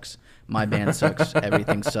fucking sucks. My band sucks.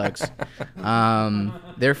 Everything sucks.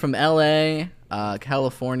 They're from LA,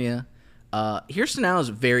 California. Here's the Now is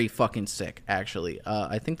very fucking sick, actually.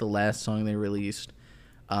 I think the last song they released,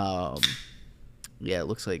 it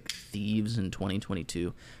looks like Thieves in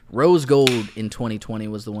 2022. Rose Gold in 2020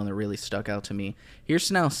 was the one that really stuck out to me. Here's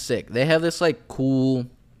to Now sick. They have this like cool,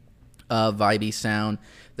 vibey sound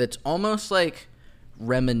that's almost like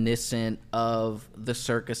reminiscent of the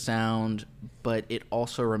Circus sound, but it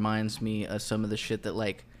also reminds me of some of the shit that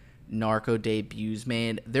like Narco Debuts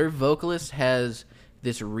made. Their vocalist has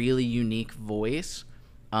this really unique voice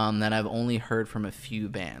that I've only heard from a few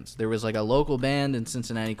bands. There was like a local band in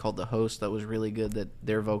Cincinnati called The Host that was really good, that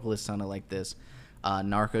their vocalist sounded like this.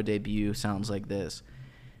 Narco Debut sounds like this.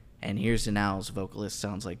 And Here's to Now's vocalist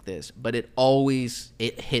sounds like this. But it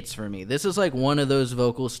hits for me. This is like one of those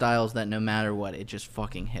vocal styles that no matter what, it just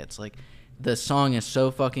fucking hits. Like, the song is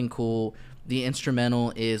so fucking cool. The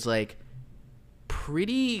instrumental is like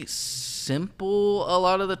pretty simple a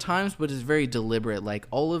lot of the times, but it's very deliberate. Like,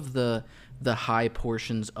 all of the high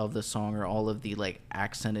portions of the song, or all of the like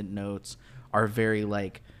accented notes, are very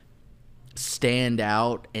like stand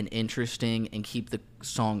out and interesting and keep the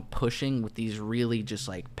song pushing with these really just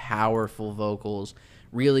like powerful vocals,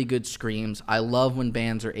 really good screams. I love when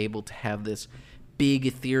bands are able to have this big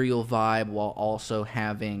ethereal vibe while also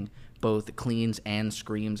having both cleans and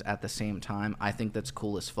screams at the same time. I think that's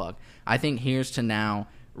cool as fuck. I think Here's to Now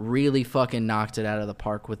really fucking knocked it out of the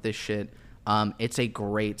park with this shit. It's a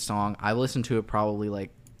great song. I've listened to it probably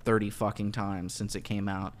like 30 fucking times since it came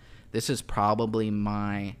out. This is probably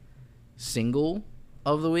my single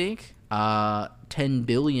of the week. 10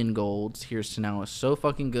 Billion Golds, Here's to Now is so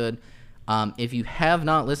fucking good. If you have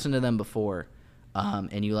not listened to them before,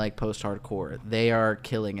 and you like post-hardcore, they are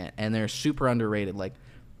killing it, and they're super underrated. Like,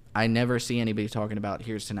 I never see anybody talking about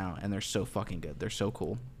Here's to Now, and they're so fucking good. They're so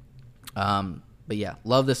cool. But yeah,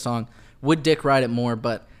 love this song. Would dick ride it more,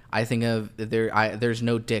 but I think there's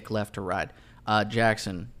no dick left to ride.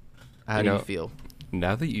 Jackson, how do you feel?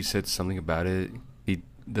 Now that you said something about it,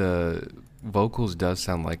 the vocals does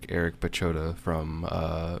sound like Eric Bachota from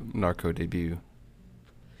Narco Debut.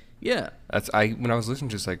 Yeah. When I was listening,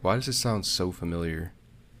 just like, why does this sound so familiar?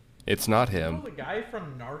 It's not him. You know the guy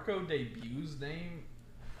from Narco Debut's name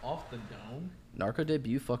off the dome? Narco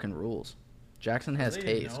Debut fucking rules. Jackson has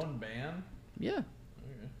taste. Are they a known band? Yeah.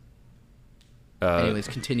 Anyways,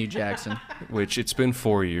 continue, Jackson. Which, it's been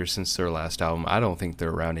 4 years since their last album. I don't think they're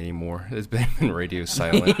around anymore. It's been radio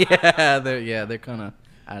silent. They're kind of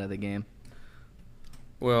out of the game.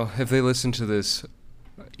 Well, if they listen to this,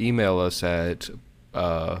 email us at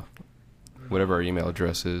whatever our email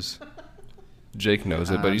address is. Jake knows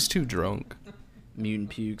it, but he's too drunk. Mutant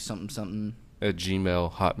Puke, something. At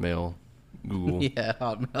Gmail, Hotmail, Google. Yeah,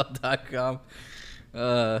 hotmail.com.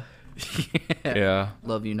 Yeah.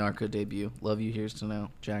 Love you, Narco Debut. Love you, Here's to Now.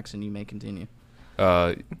 Jackson, you may continue.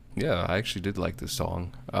 Yeah, I actually did like this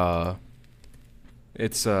song.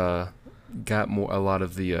 It's got a lot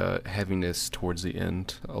of the heaviness towards the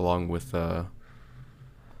end, along with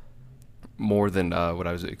more than what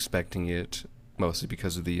I was expecting it, mostly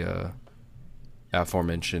because of the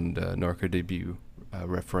aforementioned Narco Debut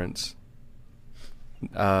reference.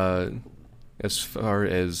 As far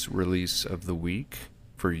as release of the week,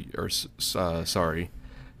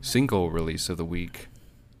 single release of the week,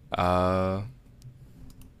 I'm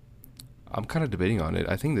kind of debating on it.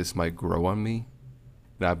 I think this might grow on me,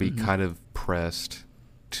 and I'd be kind of pressed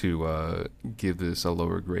to give this a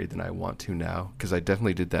lower grade than I want to now, because I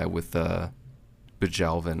definitely did that with the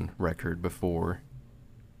Bajalvin record before.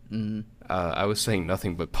 I was saying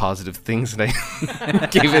nothing but positive things, and I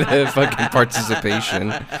gave it a fucking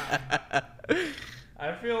participation.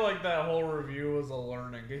 I feel like that whole review was a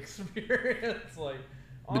learning experience. Like,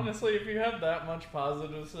 honestly, if you have that much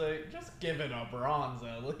positive to say, just give it a bronze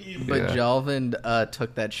at least. But Jalvin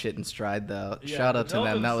took that shit in stride, though. Yeah, shout out to them.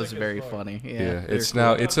 Jalvin's That was sick as very fuck. funny. Yeah, it's cool.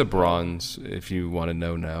 now it's a bronze if you want to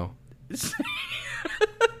know now.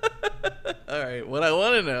 All right, what I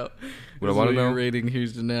want to know. What I want to know. Rating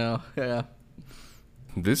Here's to Now. Yeah.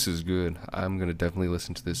 This is good. I'm gonna definitely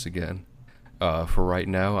listen to this again. For right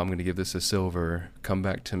now, I'm gonna give this a silver. Come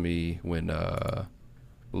back to me when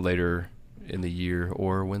later in the year,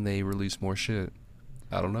 or when they release more shit.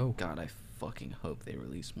 I don't know. God, I fucking hope they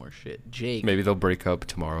release more shit. Jake. Maybe they'll break up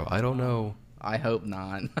tomorrow. I don't know. I hope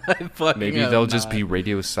not. I fucking Maybe hope they'll not. just be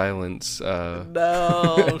radio silence.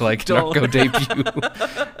 No. Like don't. Narco Debut. No.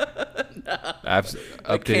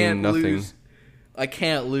 Updating nothing. I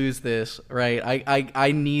can't lose this, right?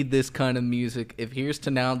 I need this kind of music. If Here's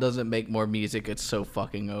to Now doesn't make more music, it's so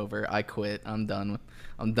fucking over. I quit. I'm done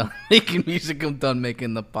making music. I'm done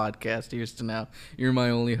making the podcast. Here's to Now. You're my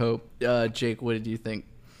only hope. Jake, what did you think?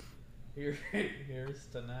 Here's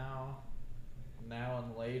to Now. Now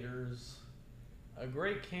and Later's. A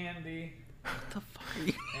great candy. What the fuck are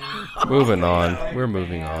you? Moving on. We're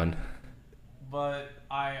moving on. But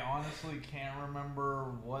I honestly can't remember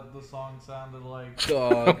what the song sounded like.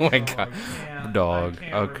 Dog. Oh my god. Dog.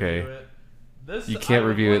 Okay. You can't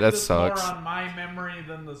review it. That sucks. More on my memory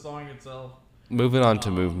than the song itself. Moving on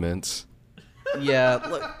to movements. Yeah,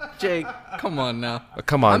 look, Jake, come on now.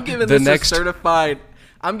 Come on. I'm giving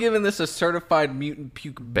this a certified mutant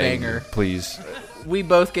puke banger. Please. We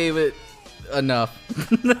both gave it enough.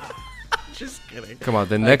 Just kidding. Come on,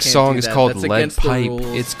 the next song is called Lead Pipe.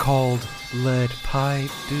 Rules. It's called Lead Pipe,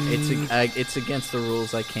 dude. It's against the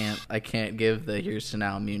rules. I can't give the Here's to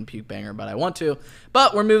Now mutant puke banger, but I want to.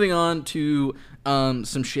 But we're moving on to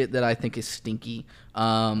some shit that I think is stinky.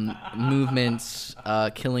 Movements,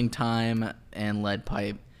 Killing Time, and Lead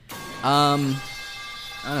Pipe. I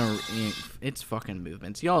don't. It's fucking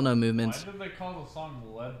Movements. Y'all know Movements. Why did they call the song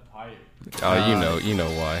Lead Pipe? Oh, you know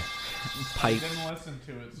why. Pipe. I didn't listen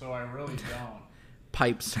to it, so I really don't.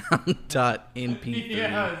 Pipesound.mp3.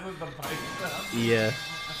 Yeah, is it the pipe sound? Yeah.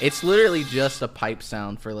 It's literally just a pipe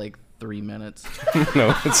sound for like 3 minutes.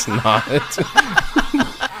 No, it's not.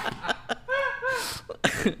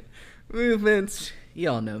 Movements.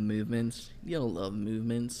 Y'all know Movements. Y'all love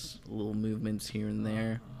Movements. Little movements here and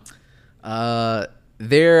there.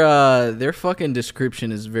 Their fucking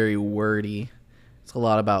description is very wordy. It's a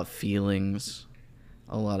lot about feelings,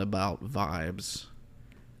 a lot about vibes.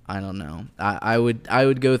 I don't know. I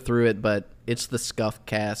would go through it, but it's the Scuff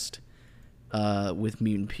cast with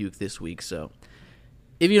Mutant Puke this week. So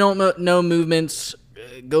if you don't know Movements,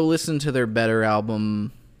 go listen to their better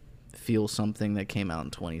album, Feel Something, that came out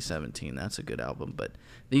in 2017. That's a good album. But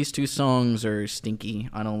these two songs are stinky.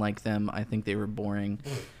 I don't like them. I think they were boring.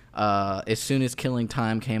 As soon as Killing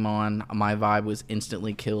Time came on, my vibe was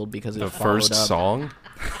instantly killed because it followed first up. Song?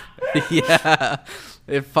 Yeah.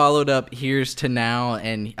 It followed up Here's to Now,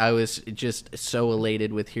 and I was just so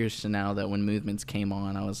elated with Here's to Now that when Movements came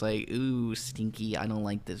on, I was like, ooh, stinky. I don't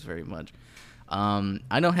like this very much.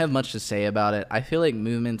 I don't have much to say about it. I feel like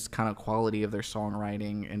Movements' kind of quality of their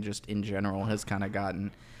songwriting and just in general has kind of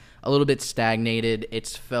gotten a little bit stagnated.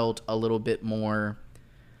 It's felt a little bit more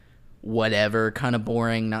whatever, kind of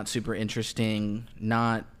boring, not super interesting,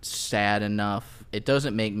 not sad enough. It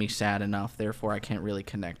doesn't make me sad enough, therefore I can't really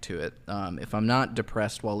connect to it. If I'm not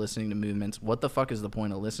depressed while listening to Movements, what the fuck is the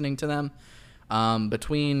point of listening to them?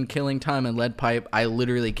 Between Killing Time and Lead Pipe, I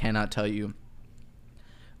literally cannot tell you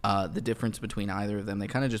the difference between either of them. They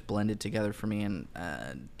kind of just blended together for me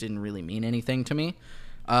and didn't really mean anything to me.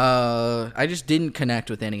 I just didn't connect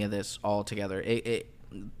with any of this all together.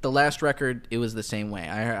 The last record, it was the same way.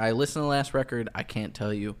 I listened to the last record. I can't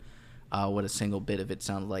tell you what a single bit of it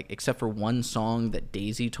sounded like, except for one song that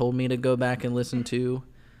Daisy told me to go back and listen to.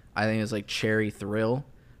 I think it was like Cherry Thrill.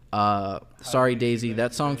 Sorry, Daisy.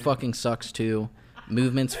 That song fucking sucks, too.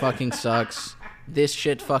 Movements fucking sucks. This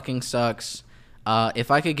shit fucking sucks.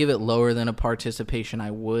 If I could give it lower than a participation,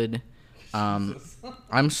 I would.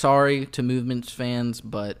 I'm sorry to Movements fans,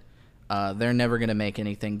 but they're never going to make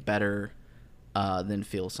anything better than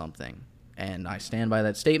Feel Something. And I stand by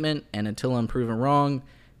that statement, and until I'm proven wrong,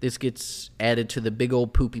 this gets added to the big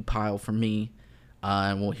old poopy pile for me,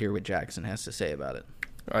 and we'll hear what Jackson has to say about it.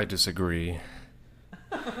 I disagree.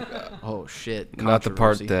 Oh, shit. Not the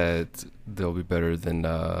part that they'll be better than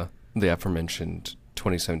the aforementioned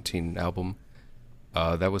 2017 album.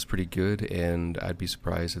 That was pretty good, and I'd be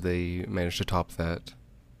surprised if they managed to top that.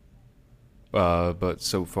 But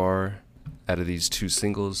so far, out of these two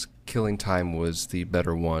singles, Killing Time was the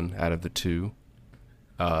better one out of the two.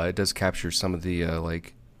 It does capture some of the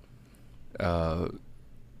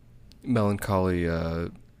melancholy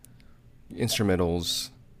instrumentals,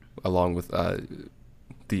 along with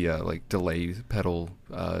the delay pedal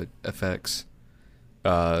effects.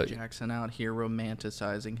 Jackson out here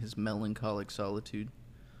romanticizing his melancholic solitude.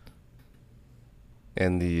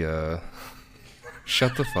 And the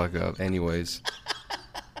shut the fuck up. Anyways,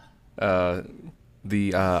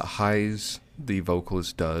 the highs the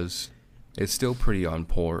vocalist does, it's still pretty on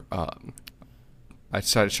par. I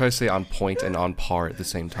try to say on point and on par at the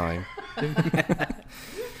same time.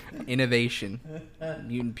 Innovation.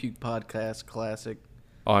 Mutant Puke Podcast classic.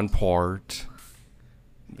 On part.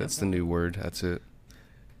 That's the new word. That's it.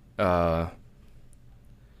 But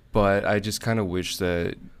I just kind of wish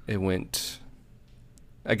that it went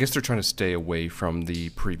I guess they're trying to stay away from the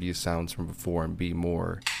previous sounds from before and be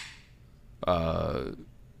more,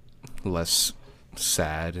 less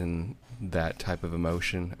sad and that type of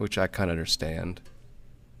emotion, which I kind of understand.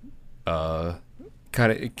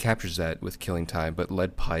 It captures that with Killing Time, but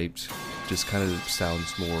Lead Piped just kind of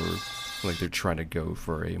sounds more like they're trying to go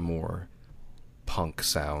for a more punk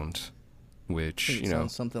sound, which, It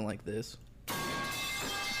sounds something like this.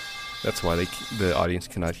 That's why the audience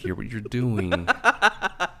cannot hear what you're doing.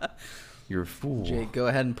 You're a fool. Jake, go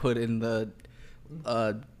ahead and put in the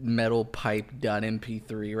metal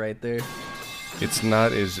pipe.mp3 right there. It's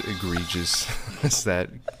not as egregious as that.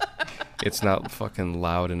 It's not fucking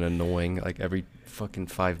loud and annoying. Like every fucking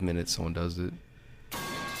 5 minutes someone does it.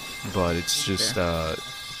 But it's just, I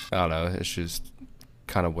don't know. It's just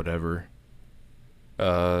kind of whatever.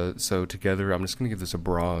 So together, I'm just going to give this a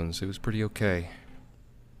bronze. It was pretty okay.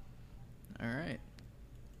 All right.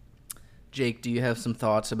 Jake, do you have some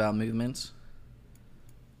thoughts about movements?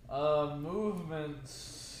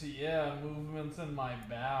 Movements. Yeah, movements in my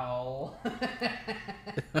bowel.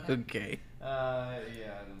 Okay. Yeah, I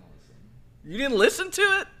didn't listen. You didn't listen to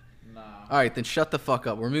it? No. All right, then shut the fuck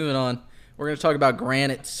up. We're moving on. We're going to talk about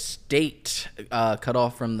Granite State, Cut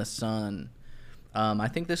Off from the Sun. I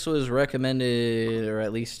think this was recommended, or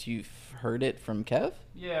at least you've heard it from Kev?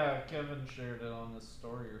 Yeah, Kevin shared it on his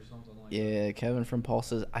story or something like that. Yeah, Kevin from Paul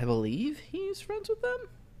says, I believe he's friends with them?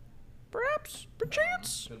 Perhaps?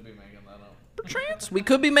 Perchance? Could be making that up. Perchance? We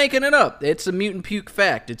could be making it up. It's a mutant puke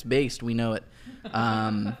fact. It's based. We know it.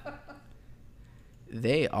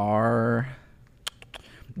 They are...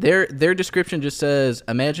 Their description just says,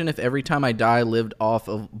 imagine if every time I die lived off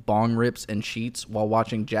of bong rips and sheets while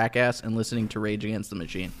watching Jackass and listening to Rage Against the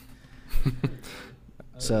Machine.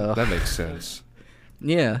 So That makes sense.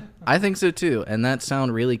 yeah, I think so too, and that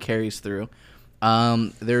sound really carries through.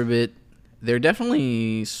 They're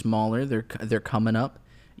definitely smaller. They're coming up.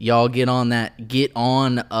 Y'all get on that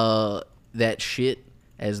shit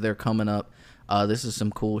as they're coming up. This is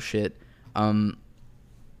some cool shit.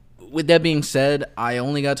 With that being said, I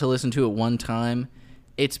only got to listen to it one time.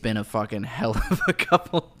 It's been a fucking hell of a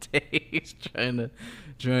couple days trying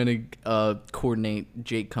to coordinate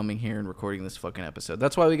Jake coming here and recording this fucking episode.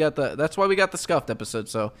 That's why we got the scuffed episode.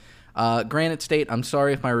 So, Granite State, I'm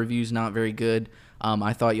sorry if my review's not very good.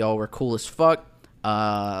 I thought y'all were cool as fuck.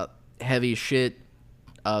 Heavy as shit.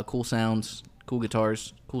 Cool sounds, cool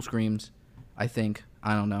guitars, cool screams. I think.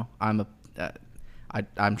 I don't know. I'm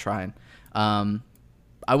trying.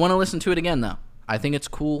 I want to listen to it again, though. I think it's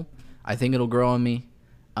cool. I think it'll grow on me.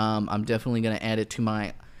 I'm definitely going to add it to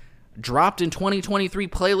my dropped in 2023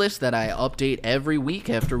 playlist that I update every week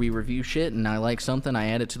after we review shit, and I like something, I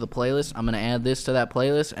add it to the playlist. I'm going to add this to that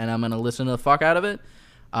playlist, and I'm going to listen to the fuck out of it.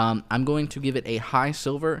 I'm going to give it a high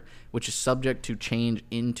silver, which is subject to change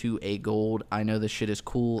into a gold. I know this shit is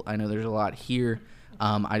cool. I know there's a lot here.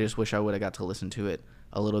 I just wish I would have got to listen to it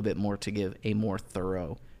a little bit more to give a more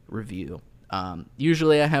thorough review.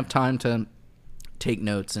 Usually I have time to take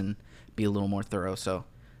notes and be a little more thorough. So,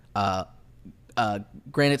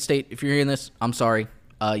 Granite State, if you're hearing this, I'm sorry.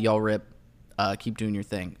 Y'all rip. Keep doing your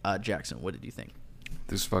thing. Jackson, what did you think?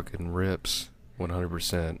 This fucking rips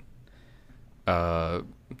 100%.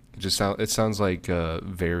 It sounds like a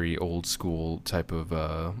very old school type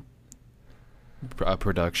of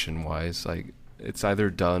production wise. Like it's either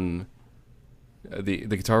done. The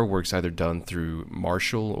guitar work's either done through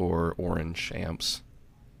Marshall or Orange amps,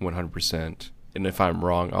 100%. And if I'm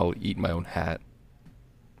wrong, I'll eat my own hat.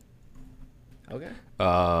 Okay.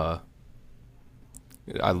 I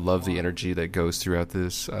love the energy that goes throughout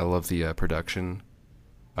this. I love the production.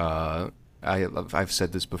 I've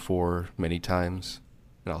said this before many times,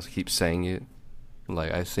 and I'll keep saying it.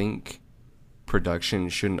 Like, I think production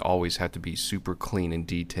shouldn't always have to be super clean and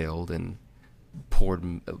detailed and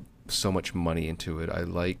poured so much money into it. I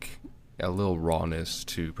like a little rawness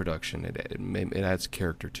to production. It adds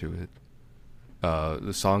character to it.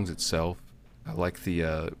 The songs itself, I like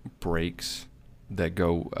the breaks that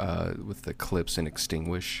go with the clips and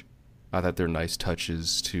extinguish. I thought they're nice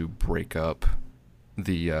touches to break up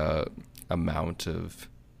the amount of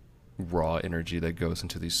raw energy that goes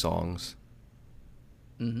into these songs.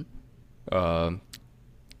 Mm-hmm.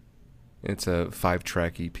 It's a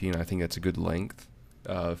 5-track EP, and I think that's a good length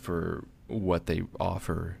for what they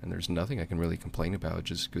offer. And there's nothing I can really complain about,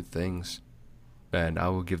 just good things. And I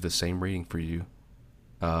will give the same rating for you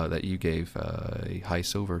that you gave a high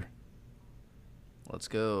silver. Let's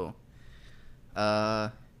go. Yeah,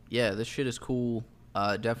 this shit is cool.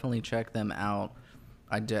 Definitely check them out.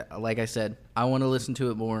 Like I said, I want to listen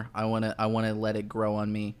to it more. I want to let it grow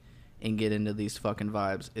on me and get into these fucking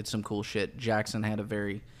vibes. It's some cool shit. Jackson had a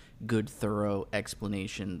very good, thorough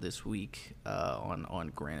explanation this week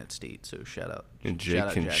on Granite State. So shout out. And Jake shout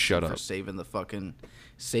out can Jackson shut for up.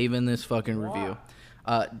 saving this fucking review.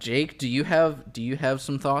 Jake, do you have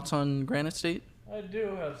some thoughts on Granite State? I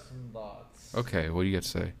do have some thoughts. Okay, what do you got to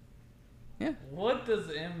say? Yeah. What does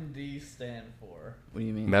MD stand for? What do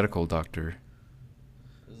you mean? Medical doctor.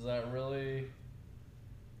 Is that really...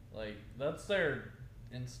 Like, that's their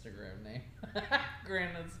Instagram name.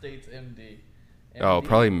 Granite State's MD. Oh,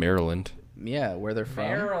 probably Maryland. Yeah, where they're from.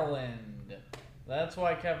 Maryland. That's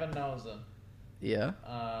why Kevin knows them. Yeah.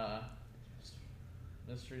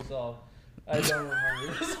 Mystery solved. I don't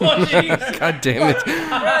remember this one. Jeez. God damn it.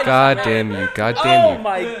 God damn you. God damn you. Oh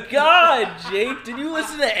my God, Jake! Did you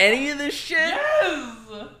listen to any of this shit?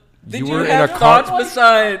 Yes! Did You you were in have a car- thoughts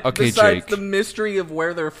besides Okay, Jake. the mystery of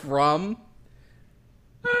where they're from?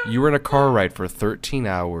 You were in a car ride for 13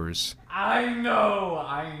 hours. I know.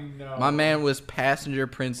 My man was passenger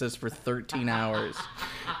princess for 13 hours,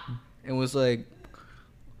 and was like,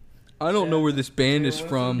 "I don't know where this band is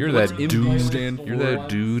from." You're What's that MD dude. stand for?" You're that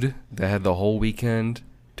dude that had the whole weekend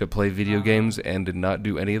to play video games and did not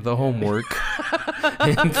do any of the homework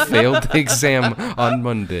and failed the exam on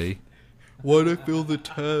Monday. Why'd I fail the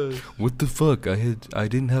test? What the fuck? I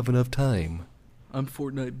didn't have enough time. I'm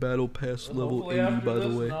Fortnite Battle Pass level Hopefully 80, after by the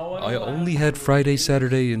this, way. no one I will only have had to Friday, repeat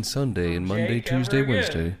Saturday, and Sunday, and Monday, Jake ever Tuesday, again.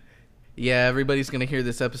 Wednesday. Yeah, everybody's gonna hear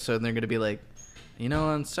this episode and they're gonna be like, you know,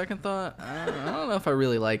 on second thought, I don't know if I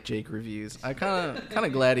really like Jake reviews. I kind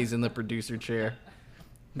of glad he's in the producer chair,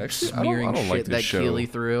 Actually, smearing I don't shit like this that show. Keely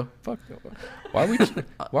threw. Fuck. Why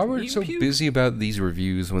were we You so puke. busy about these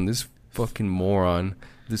reviews when this fucking moron,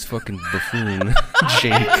 this fucking buffoon,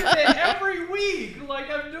 Jake, every week,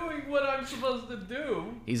 like I'm doing what I'm supposed to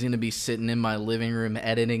do. He's gonna be sitting in my living room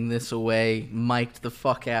editing this away, mic'd the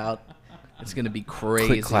fuck out. It's gonna be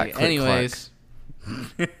crazy. clack, click, Anyways,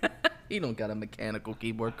 he don't got a mechanical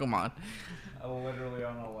keyboard. Come on. I'm literally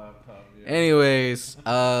on a laptop. Yeah. Anyways,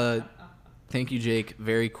 thank you, Jake.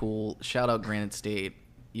 Very cool. Shout out Granite State.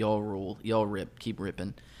 Y'all rule. Y'all rip. Keep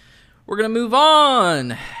ripping. We're going to move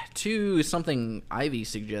on to something Ivy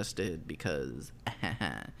suggested because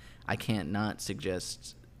I can't not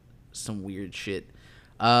suggest some weird shit.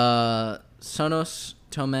 Sonos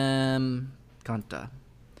Tomem Canta.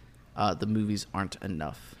 The movies aren't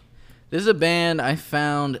enough. This is a band I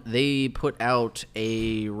found. They put out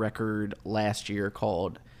a record last year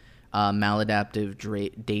called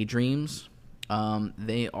Maladaptive Daydreams.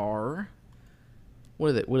 They are...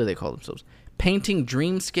 What do they call themselves? Painting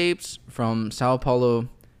Dreamscapes from Sao Paulo,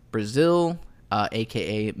 Brazil,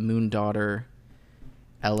 a.k.a. Moon Daughter,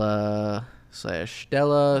 Ella/Stella,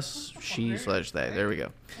 she/they. There we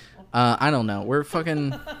go. I don't know.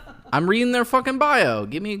 I'm reading their fucking bio.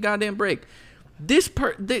 Give me a goddamn break. This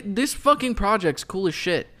fucking project's cool as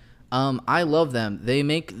shit. I love them. They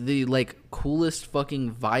make the coolest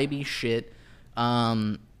fucking vibey shit.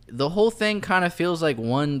 The whole thing kind of feels like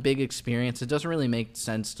one big experience. It doesn't really make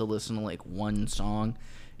sense to listen to one song.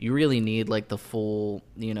 You really need the full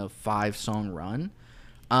 5-song run.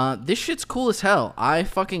 This shit's cool as hell. I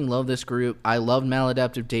fucking love this group. I love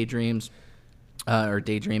Maladaptive Daydreams or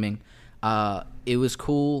Daydreaming. It was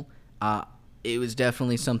cool. It was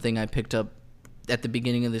definitely something I picked up at the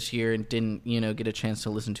beginning of this year and didn't get a chance to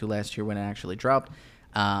listen to last year when it actually dropped.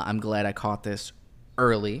 I'm glad I caught this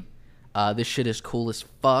early. This shit is cool as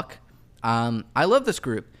fuck. I love this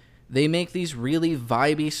group. They make these really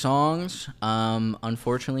vibey songs.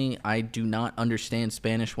 Unfortunately, I do not understand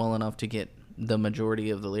Spanish well enough to get the majority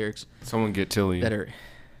of the lyrics. Someone get Tilly. That are...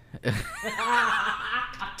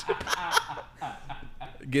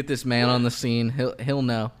 Get this man on the scene. He'll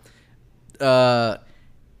know.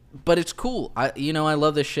 But it's cool. I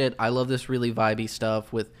love this shit. I love this really vibey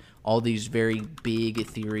stuff with all these very big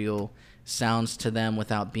ethereal sounds to them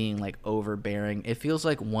without being overbearing. It feels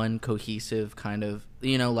like one cohesive kind of,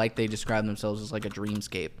 like they describe themselves as a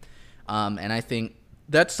dreamscape. And I think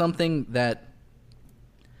that's something that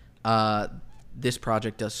this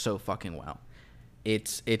project does so fucking well.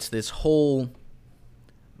 It's this whole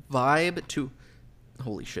vibe to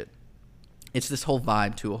holy shit. It's this whole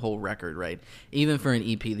vibe to a whole record, right? Even for an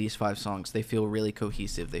EP, these 5 songs, they feel really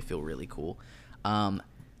cohesive. They feel really cool.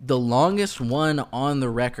 The longest one on the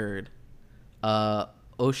record,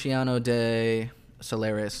 Oceano de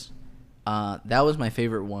Solaris, that was my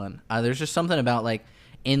favorite one. There's just something about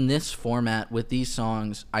in this format with these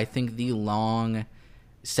songs, I think the long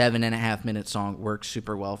 7.5-minute song works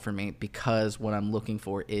super well for me because what I'm looking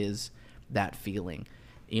for is that feeling.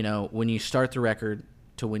 When you start the record,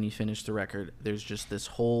 to when you finish the record. There's just this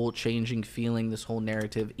whole changing feeling, this whole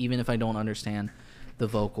narrative. Even if I don't understand the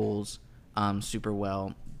vocals super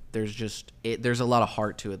well, there's a lot of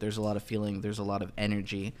heart to it. There's a lot of feeling. There's a lot of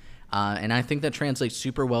energy, and I think that translates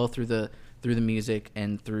super well through the music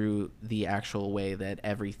and through the actual way that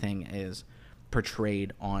everything is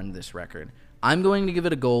portrayed on this record. I'm going to give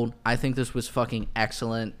it a gold. I think this was fucking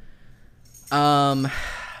excellent.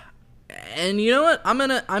 And you know what?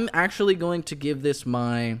 I'm actually going to give this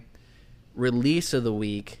my release of the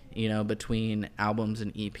week, between albums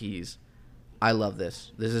and EPs. I love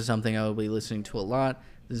this. This is something I will be listening to a lot.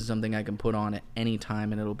 This is something I can put on at any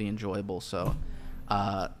time and it'll be enjoyable. So,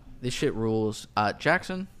 this shit rules.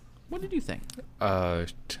 Jackson, what did you think? I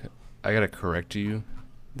gotta correct you.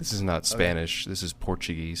 This is not Spanish. This is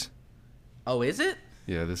Portuguese. Oh, is it?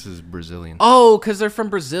 Yeah, this is Brazilian. Oh, because they're from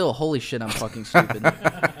Brazil. Holy shit, I'm fucking stupid.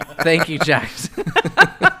 Thank you, Jackson.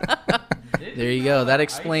 There you go. That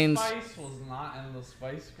explains. Ice Spice was not in the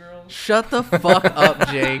Spice Girls. Shut the fuck up,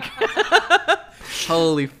 Jake.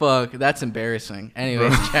 Holy fuck, that's embarrassing.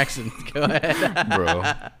 Anyways, Jackson, go ahead.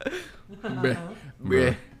 Bro.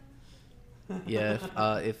 Yeah,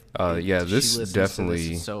 if yeah, she this listens definitely. To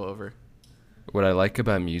this, it's so over. What I like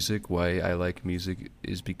about music, why I like music,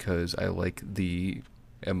 is because I like the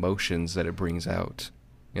emotions that it brings out,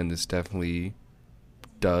 and this definitely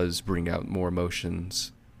does bring out more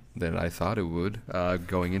emotions than I thought it would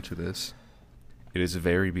going into this. It is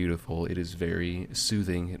very beautiful. It is very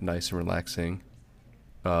soothing, nice and relaxing.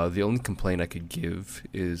 The only complaint I could give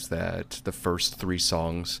is that the first 3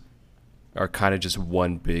 songs are kind of just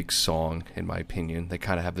one big song, in my opinion. They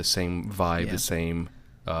kind of have the same vibe, the same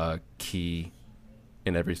key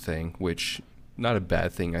and everything, which not a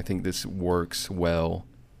bad thing. I think this works well.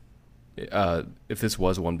 If this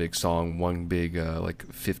was one big song, one big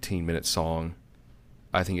 15-minute song,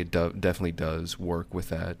 I think it definitely does work with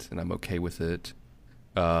that, and I'm okay with it.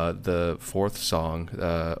 The 4th song,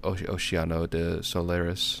 Oceano de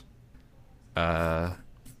Solares,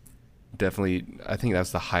 definitely, I think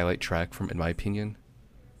that's the highlight track in my opinion.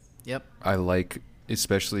 Yep. I like,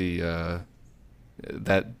 especially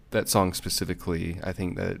that song specifically. I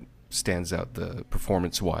think that stands out the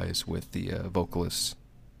performance-wise with the vocalists.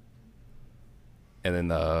 And then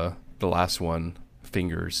the last one,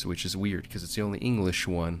 Fingers, which is weird because it's the only English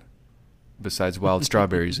one besides Wild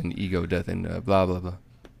Strawberries and Ego, Death, and blah, blah, blah.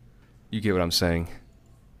 You get what I'm saying?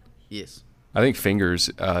 Yes. I think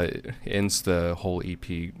Fingers ends the whole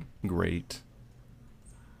EP great.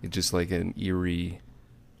 It's just like an eerie,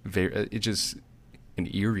 an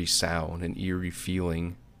eerie sound, an eerie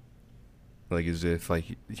feeling, like as if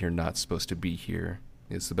like you're not supposed to be here.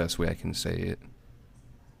 It's the best way I can say it.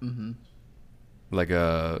 Mm-hmm. Like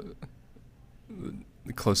the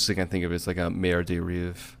closest thing I think of is like a Mare de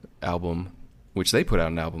Rive album, which they put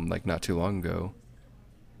out an album like not too long ago.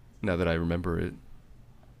 Now that I remember it.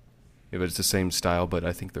 Yeah, but it's the same style, but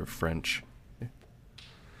I think they're French.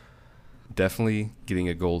 Definitely getting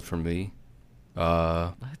a gold from me.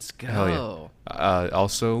 Let's go. Hell yeah.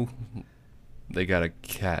 Also, they got a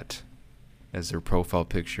cat as their profile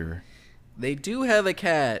picture. They do have a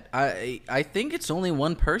cat. I think it's only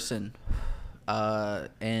one person.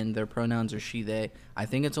 And their pronouns are she, they. I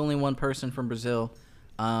think it's only one person from Brazil.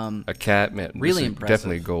 A cat, man. Really impressive.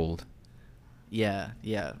 Definitely gold. Yeah.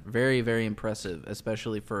 Very, very impressive,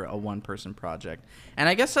 especially for a one-person project. And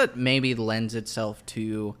I guess that maybe lends itself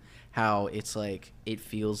to how it's like, it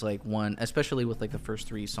feels like one, especially with like the first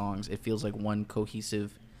 3 songs, it feels like one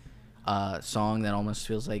cohesive song that almost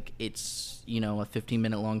feels like it's, a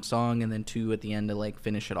 15-minute long song and then 2 at the end to like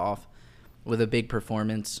finish it off with a big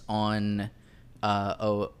performance on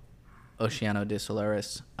Oceano de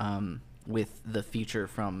Solares with the feature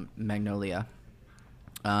from Magnolia.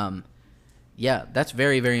 Yeah, that's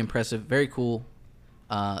very, very impressive. Very cool.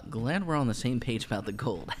 Glad we're on the same page about the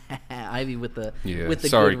gold. Ivy with the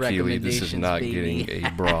sorry, good Keely, recommendations, this is not baby. getting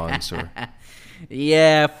a bronze. Or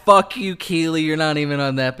Yeah, fuck you, Keely. You're not even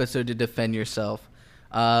on the episode to defend yourself.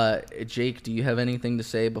 Jake, do you have anything to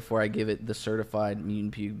say before I give it the certified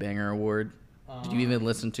Mutant Puke Banger Award? Did you even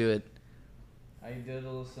listen to it? I did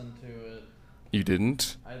listen to it. You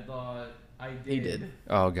didn't? I thought I did. He did.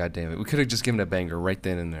 Oh, god damn it. We could have just given a banger right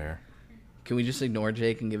then and there. Can we just ignore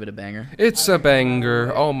Jake and give it a banger? It's a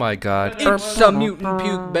banger. Oh my god. It's a Mutant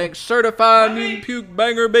Puke Banger. Certified Mutant Puke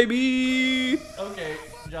Banger, baby. Okay,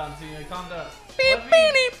 John Cena, calm down.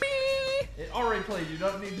 It already played. You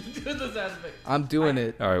don't need to do this aspect. I'm doing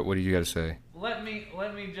it. All right, what do you got to say? Let me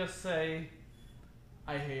just say,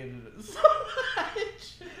 I hated it so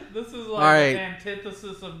much. This is like right. an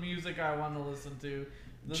antithesis of music I want to listen to.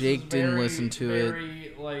 This Jake is didn't very, listen to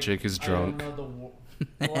very, like, Jake is I don't drunk. know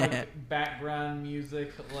like background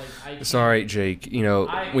music. Like It's alright, Jake. You know,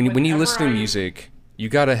 when you whenever listen to music, you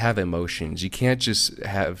gotta have emotions. You can't just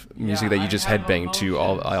have music that you just headbang to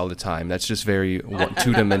all the time. That's just very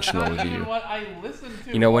two-dimensional of you. What I listen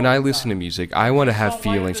to You know, when all I the listen to time. music, I want to have don't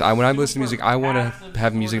like feelings. this When I listen to music, super I want passive to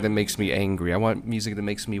have music sort that of makes me angry. I want music that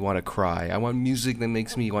makes me want to cry. I want music that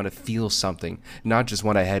makes me want to feel something, not just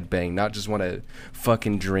want to headbang, not just want to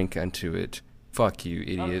fucking drink into it. Fuck you,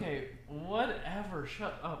 idiot. Okay, whatever.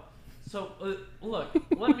 Shut up. So, look,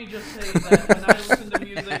 let me just say that when I listen to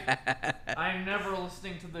music, I'm never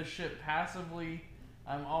listening to this shit passively.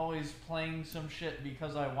 I'm always playing some shit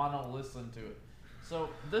because I want to listen to it. So,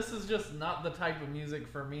 this is just not the type of music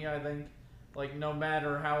for me, I think. Like, no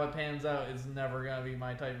matter how it pans out, it's never going to be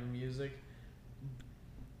my type of music.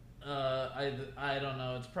 I don't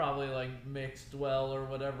know. It's probably, like, mixed well or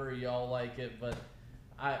whatever. Y'all like it, but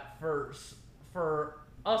for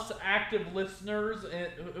us active listeners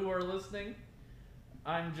who are listening,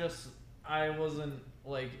 I wasn't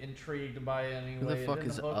like intrigued by it anyway. Who the fuck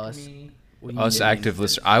is us? Us active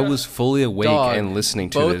listeners. I was fully awake Dog, and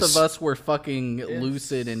listening to both this. of us were fucking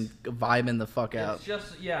lucid and vibing the fuck out. It's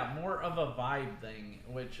just more of a vibe thing,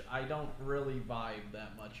 which I don't really vibe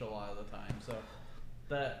that much a lot of the time. So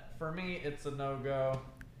that for me, it's a no-go.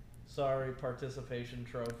 Sorry, participation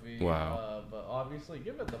trophy. Wow. But obviously,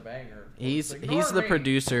 give it the banger. He's Ignore the me.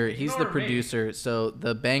 producer. He's the Ignore me. producer. So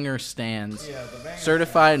the banger stands. Yeah, the banger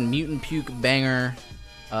Certified mutant puke banger.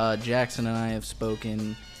 Jackson and I have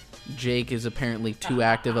spoken. Jake is apparently too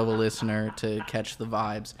active of a listener to catch the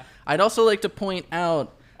vibes. I'd also like to point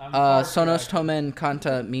out Sonos Tomen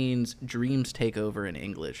Canta means dreams take over in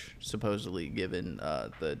English, supposedly given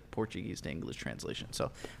the Portuguese to English translation.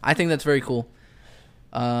 So I think that's very cool.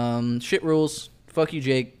 Shit rules. Fuck you,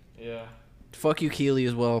 Jake. Yeah. Fuck you, Keely,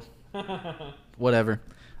 as well. Whatever.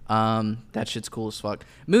 That shit's cool as fuck.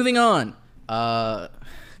 Moving on.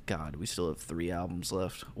 God, we still have 3 albums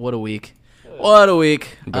left. What a week. What a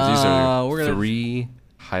week. But these are we're gonna, 3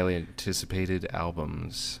 highly anticipated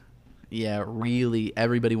albums. Yeah, really.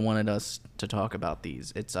 Everybody wanted us to talk about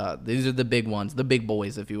these. These are the big ones, the big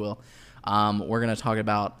boys, if you will. We're gonna talk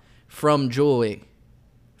about From Joy,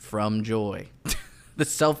 the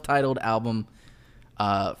self-titled album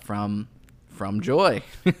from Joy,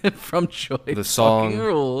 From Joy. The song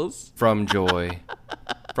rules. From Joy,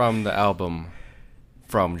 from the album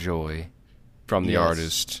From Joy, from the Yes.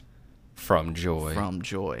 artist From Joy, From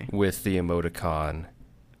Joy. with the emoticon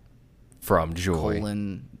From Joy.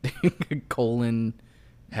 colon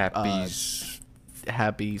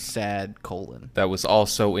Happy, sad colon. that was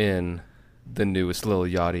also in the newest Lil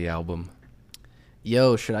Yachty album.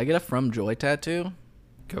 Yo, should I get a From Joy tattoo?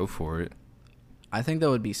 Go for it. I think that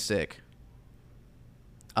would be sick.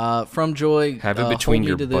 From Joy. Have it between hold me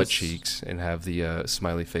your to butt this. cheeks and have the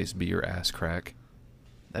smiley face be your ass crack.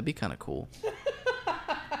 That'd be kind of cool.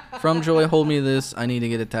 From Joy, hold me to this. I need to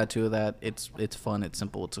get a tattoo of that. It's fun. It's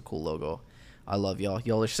simple. It's a cool logo. I love y'all.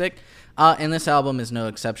 Y'all are sick. And this album is no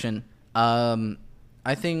exception.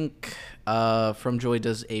 I think From Joy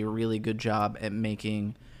does a really good job at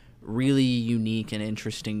making really unique and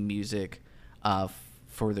interesting music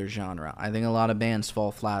for their genre. I think a lot of bands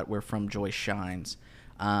fall flat where From Joy shines.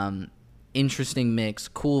 Interesting mix,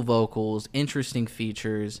 cool vocals, interesting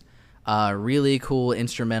features, really cool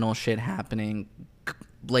instrumental shit happening,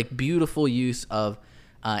 like beautiful use of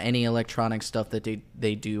any electronic stuff that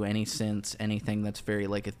they do, any synths, anything that's very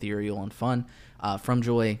like ethereal and fun. From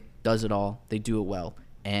Joy does it all. They do it well,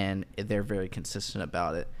 and they're very consistent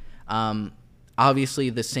about it.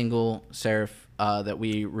 Obviously, the single Seraph that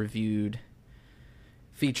we reviewed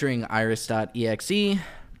featuring Iris.exe,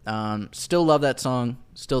 still love that song.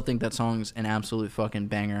 Still think that song's an absolute fucking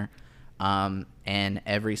banger. And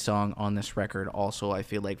every song on this record also, I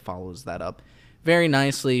feel like, follows that up very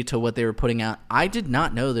nicely to what they were putting out. I did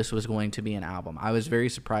not know this was going to be an album. I was very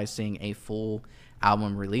surprised seeing a full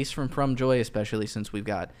album release from Joy, especially since we've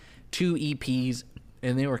got 2 EPs,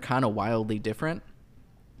 and they were kind of wildly different.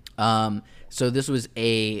 So this was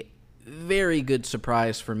a very good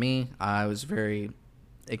surprise for me. I was very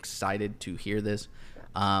excited to hear this.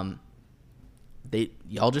 Y'all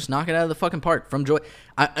just knock it out of the fucking park. From Joy,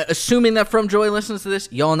 assuming that From Joy listens to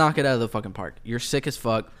this, y'all knock it out of the fucking park. You're sick as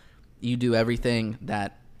fuck. You do everything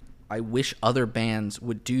that I wish other bands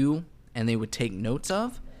would do and they would take notes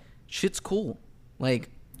of. Shit's cool. Like,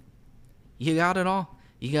 you got it all.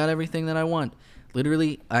 You got everything that I want.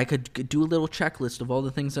 Literally, I could do a little checklist of all the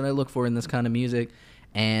things that I look for in this kind of music,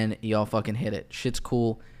 and y'all fucking hit it. Shit's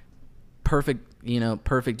cool. Perfect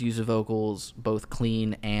use of vocals, both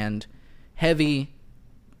clean and heavy.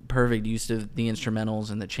 perfect use of the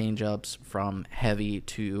instrumentals and the change ups from heavy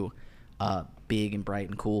to big and bright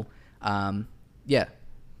and cool. Yeah.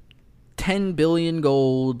 10 billion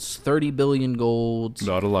golds, 30 billion golds.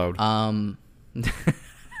 Not allowed.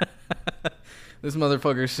 This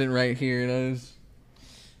motherfucker's sitting right here, and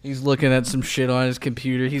he's looking at some shit on his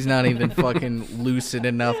computer. He's not even fucking lucid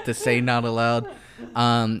enough to say not allowed.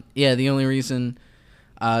 Yeah, the only reason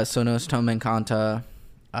Sonos Tome Encanta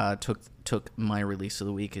took my release of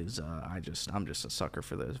the week is I'm just a sucker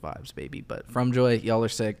for those vibes, baby. But FROMJoy, y'all are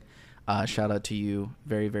sick. Shout out to you.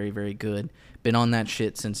 Very, very, very good. Been on that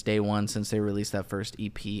shit since day one, since they released that first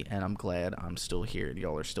EP, and I'm glad I'm still here.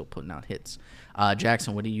 Y'all are still putting out hits.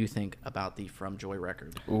 Jackson, what do you think about the FROMJoy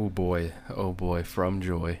record? Oh boy,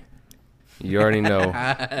 FROMJoy. You already know.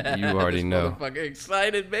 You already know. Motherfucker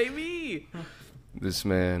excited, baby. This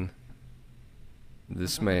man,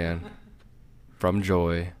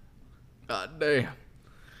 FROMJoy. God damn.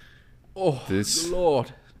 Oh, This- good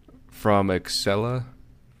Lord. From Excella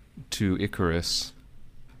to Icarus.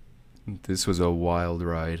 This was a wild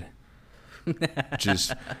ride.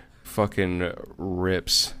 Just fucking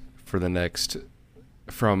rips for the next.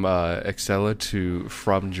 From Excella to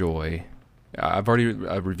FROMJoy. I've already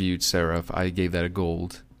reviewed Seraph. I gave that a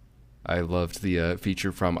gold. I loved the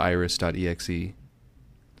feature from iris.exe.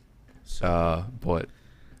 But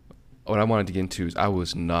what I wanted to get into is I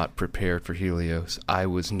was not prepared for Helios. I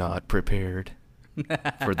was not prepared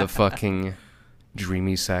for the fucking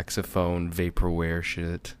dreamy saxophone vaporware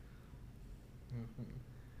shit.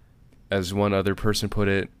 As one other person put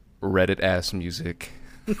it, Reddit ass music.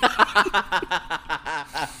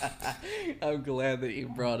 I'm glad that you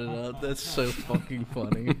brought it up. That's so fucking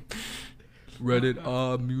funny.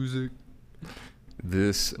 Reddit music.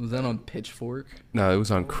 This Was that on Pitchfork? no, it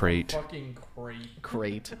was on Crate. Fucking crate.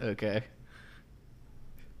 Crate, okay.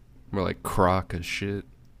 More like crock of shit.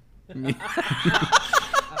 That's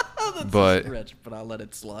But- a stretch, but I'll let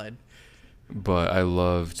it slide. But I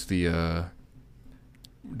loved the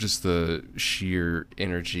just the sheer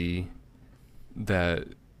energy that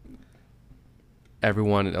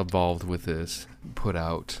everyone involved with this put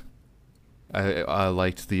out. I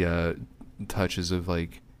liked the touches of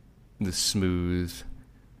like the smooth,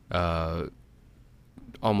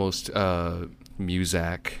 almost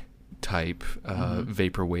Muzak type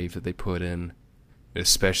vaporwave that they put in,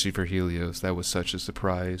 especially for Helios. That was such a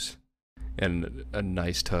surprise and a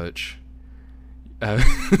nice touch.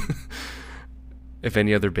 If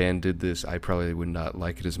any other band did this, I probably would not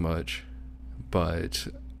like it as much. But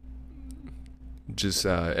just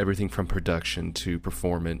everything from production to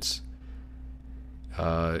performance.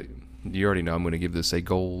 You already know I'm going to give this a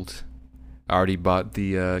gold. I already bought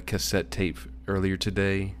the cassette tape earlier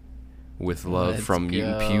today with Love Let's from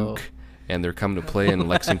Mutant go. Puke. And they're coming to play in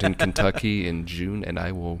Lexington, Kentucky in June, and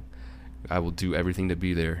I will do everything to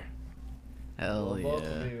be there. Hell We'll both be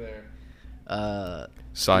yeah. there.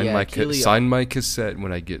 Sign Yeah, sign my cassette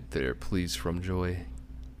when I get there, please, FROMJoy.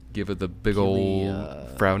 Give it the big Keely,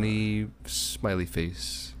 old frowny smiley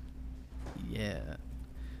face. Yeah.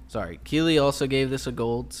 Sorry. Keely also gave this a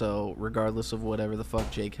gold, so regardless of whatever the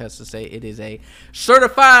fuck Jake has to say, it is a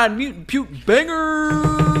certified Mutant Puke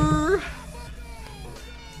banger!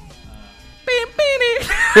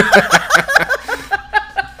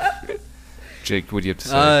 Jake, what do you have to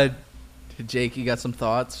say? Jake, you got some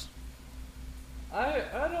thoughts? I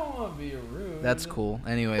don't want to be rude. That's cool.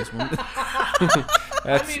 Anyways, I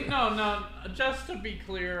mean, no. Just to be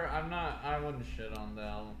clear, I wouldn't shit on the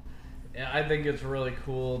album. Yeah, I think it's really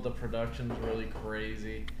cool. The production's really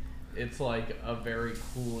crazy. It's like a very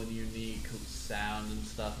cool and unique sound and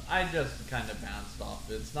stuff. I just kind of bounced off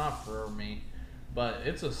it. It's not for me, but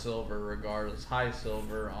it's a silver regardless. High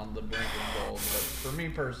silver on the brink of gold. But for me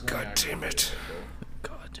personally, God damn it.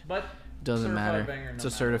 God, But doesn't certified matter. banger no It's a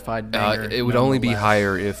matter certified banger. It would only be nonetheless.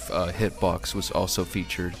 higher if Hitbox was also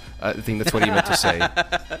featured. I think that's what he meant to say.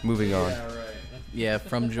 Moving on. what. Yeah, right. Yeah,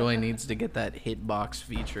 FROMJoy needs to get that hitbox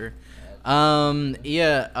feature.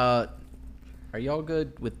 Yeah. Are y'all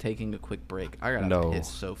good with taking a quick break? I gotta No. piss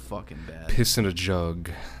so fucking bad. Piss in a jug.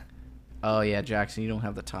 Oh yeah, Jackson, you don't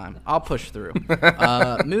have the time. I'll push through.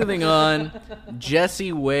 Moving on,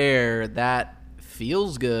 Jessie Ware. That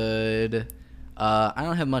feels good. I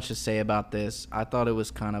don't have much to say about this. I thought it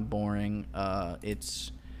was kind of boring.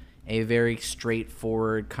 It's a very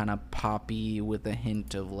straightforward, kind of poppy with a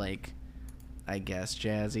hint of like, I guess,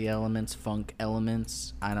 jazzy elements, funk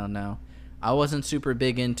elements. I don't know. I wasn't super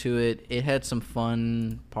big into it. It had some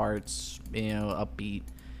fun parts, upbeat.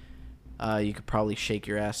 You could probably shake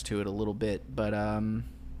your ass to it a little bit, but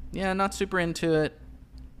yeah, not super into it.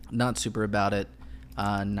 Not super about it.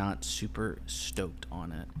 Not super stoked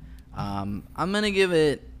on it. I'm gonna give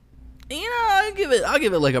it. I'll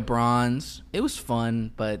give it like a bronze. It was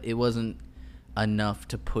fun, but it wasn't enough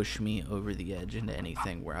to push me over the edge into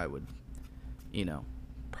anything where I would,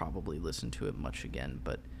 probably listen to it much again.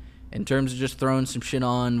 But in terms of just throwing some shit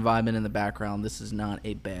on, vibing in the background, this is not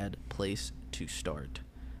a bad place to start.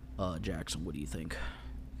 Jackson, what do you think?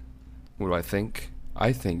 What do I think?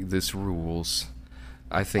 I think this rules.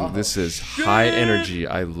 I think this is high energy.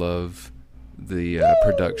 I love the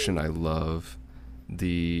production. I love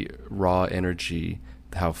the raw energy,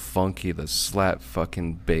 how funky the slap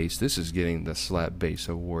fucking bass. This is getting the slap bass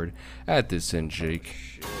award at this end, Jake.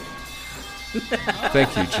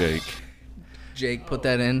 Thank you, Jake. Jake, put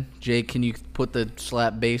that in. Jake, can you put the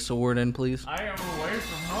slap bass award in, please? I am away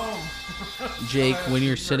from home. Jake, when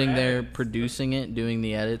you're sitting there producing it, doing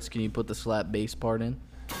the edits, can you put the slap bass part in?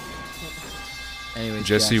 Anyways,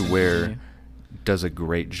 Jessie Jackson, Ware continue. does a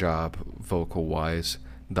great job vocal-wise.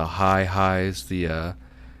 The high highs, the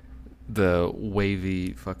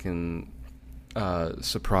wavy fucking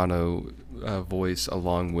soprano voice,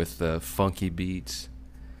 along with the funky beats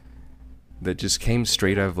that just came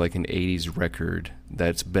straight out of like an 80s record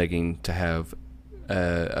that's begging to have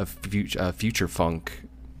a future funk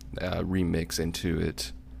remix into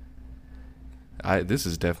it. This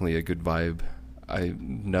is definitely a good vibe.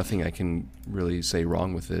 Nothing I can really say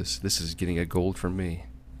wrong with this. This is getting a gold from me.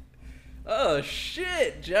 Oh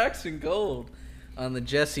shit, Jackson Gold on the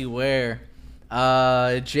Jessie Ware.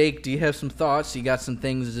 Jake, do you have some thoughts? You got some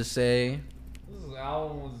things to say? This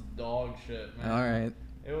album was dog shit, man. All right.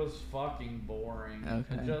 It was fucking boring.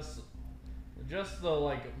 Okay. Just the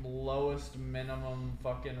like lowest minimum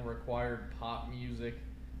fucking required pop music.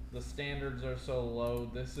 The standards are so low.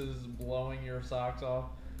 This is blowing your socks off.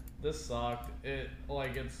 This sucked.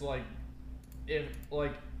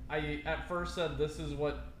 I at first said this is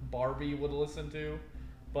what Barbie would listen to,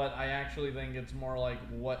 but I actually think it's more like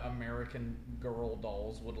what American Girl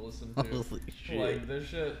dolls would listen to. Holy shit. Like, this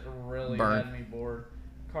shit really Burn. had me bored.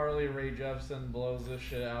 Carly Rae Jepsen blows this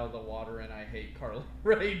shit out of the water, and I hate Carly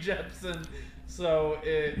Rae Jepsen. So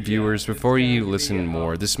Viewers, it's before going you to be listen a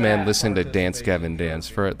more, this bad man listened to Dance participation Gavin Dance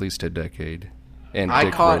trophy. for at least a decade. And I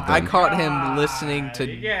Dick Rhythm. caught him listening to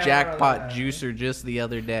Yeah, Jackpot brother. Juicer just the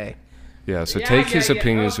other day. Yeah, so Yeah, take yeah, his yeah.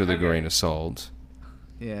 opinions Oh, with a okay. grain of salt.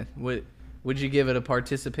 Yeah. Would you give it a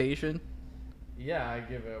participation? Yeah, I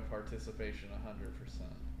give it a participation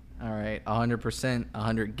 100%. All right, 100%,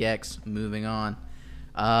 100 gex. Moving on.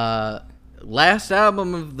 Last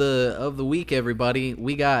album of the week, everybody.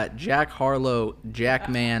 We got Jack Harlow,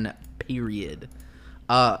 Jackman. Period.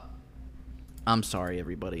 I'm sorry,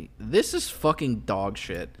 everybody. This is fucking dog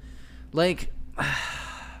shit. Like,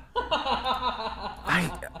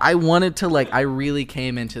 I wanted to like. I really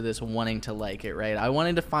came into this wanting to like it, right? I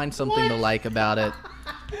wanted to find something to like about it.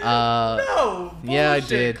 No, Yeah, I bullshit.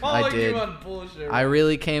 did. Calling I did. You on bullshit. I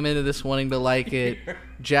really came into this wanting to like it.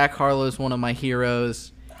 Jack Harlow's one of my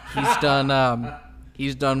heroes.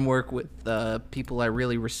 He's done work with people I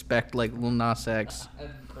really respect, like Lil Nas X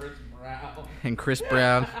And Chris Brown. and Chris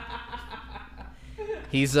Brown.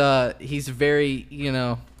 He's very,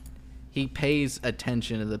 he pays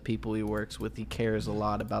attention to the people he works with. He cares a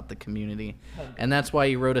lot about the community. And that's why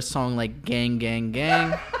he wrote a song like Gang Gang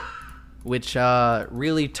Gang, which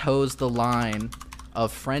really toes the line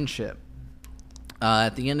of friendship.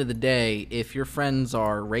 At the end of the day, if your friends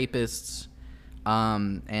are rapists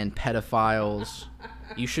and pedophiles,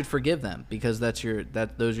 you should forgive them because those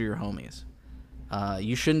are your homies.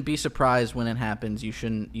 You shouldn't be surprised when it happens. You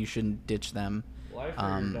shouldn't ditch them. Life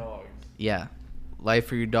for your dogs. Yeah. Life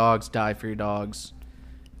for your dogs, die for your dogs,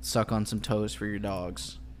 suck on some toes for your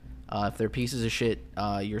dogs. If they're pieces of shit,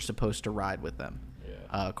 you're supposed to ride with them,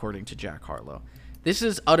 according to Jack Harlow. This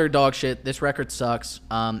is utter dog shit. This record sucks.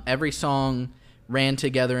 Every song ran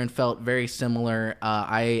together and felt very similar.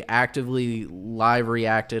 I actively live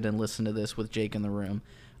reacted and listened to this with Jake in the room.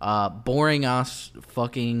 Boring ass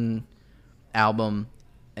fucking album,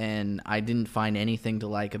 and I didn't find anything to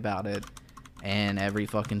like about it. And every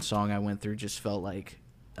fucking song I went through just felt like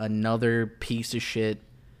another piece of shit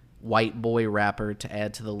white boy rapper to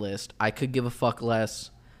add to the list. I could give a fuck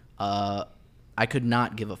less. I could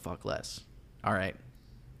not give a fuck less. All right.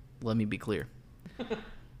 Let me be clear.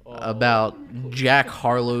 About Jack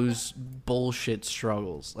Harlow's bullshit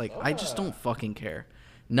struggles. Like, I just don't fucking care.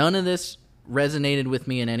 None of this resonated with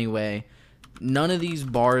me in any way. None of these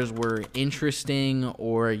bars were interesting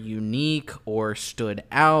or unique or stood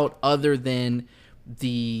out other than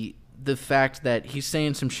the fact that he's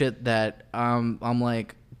saying some shit that I'm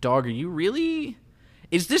like, dog,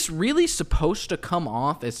 is this really supposed to come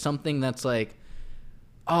off as something that's like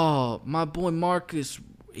oh, my boy Marcus,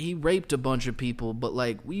 he raped a bunch of people, but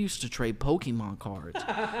like we used to trade Pokemon cards.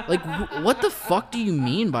 Like, what the fuck do you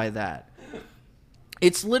mean by that?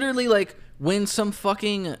 It's literally like when some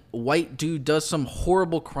fucking white dude does some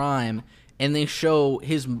horrible crime and they show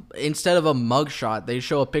his, instead of a mugshot, they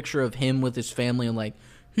show a picture of him with his family and like,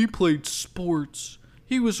 he played sports.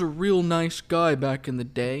 He was a real nice guy back in the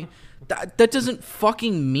day. That doesn't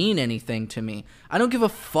fucking mean anything to me. I don't give a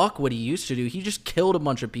fuck what he used to do. He just killed a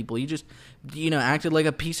bunch of people. He just, acted like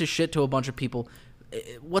a piece of shit to a bunch of people.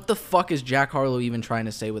 What the fuck is Jack Harlow even trying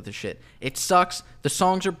to say with this shit? It sucks. The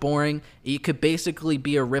songs are boring. It could basically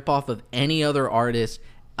be a ripoff of any other artist.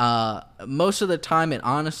 Most of the time, it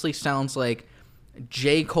honestly sounds like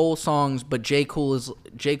J. Cole songs, but J. Cole is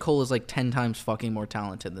like 10 times fucking more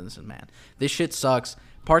talented than this man. This shit sucks.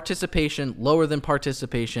 Participation, lower than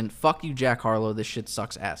participation. Fuck you, Jack Harlow. This shit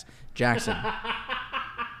sucks ass. Jackson.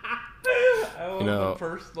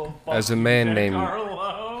 As a man named...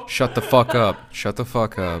 Shut the fuck up. Shut the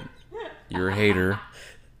fuck up. You're a hater.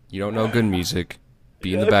 You don't know good music.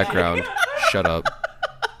 Be in the background. Shut up.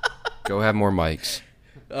 Go have more mics.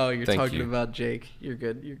 Oh, you're talking about Jake. You're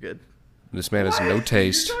good. You're good. This man has no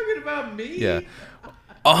taste. You're talking about me? Yeah.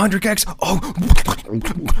 100 gags. Oh.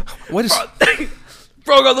 What is...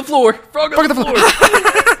 Frog on the floor. Frog on the floor.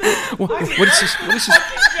 What is this? What is this?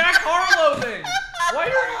 Fucking Jack Harlow thing. Why are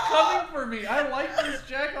you coming for me? I like this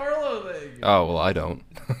Jack Harlow thing. Oh, well, I don't.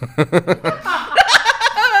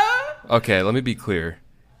 Okay, let me be clear.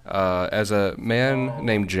 As a man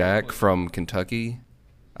named Jack from Kentucky,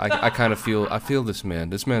 I kind of feel this man.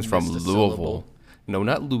 This man's from Louisville. No,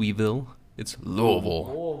 not Louisville. It's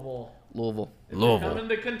Louisville. Louisville. If you're coming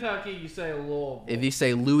to Kentucky, you say Louisville. If you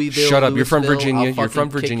say Louisville, shut up. You're from Virginia. You're from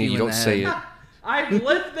Virginia. You don't say it. I've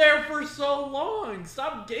lived there for so long.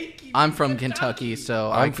 Stop gatekeeping. I'm from Kentucky,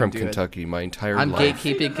 so I'm from Kentucky my entire life. I'm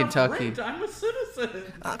gatekeeping Kentucky. I'm a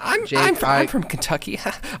citizen. I'm from Kentucky.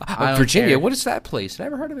 Virginia. What is that place?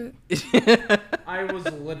 Never heard of it. I was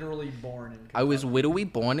literally born in Kentucky. I was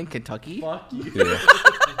widowy born in Kentucky. Fuck you. Yeah.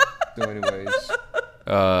 So anyways,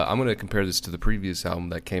 I'm gonna compare this to the previous album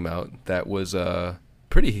that came out. That was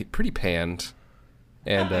pretty panned,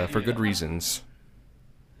 and for good reasons.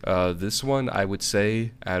 This one, I would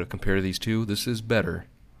say, out of compare to these two, this is better.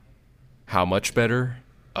 How much better?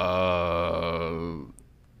 I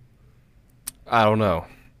don't know.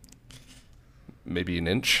 Maybe an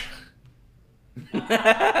inch. But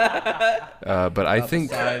I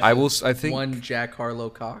think I think one Jack Harlow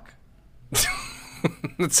cock.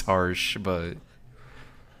 That's harsh, but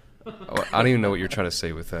I don't even know what you're trying to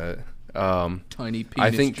say with that. Tiny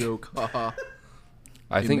penis joke.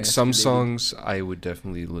 I think some songs I would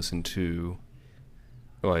definitely listen to,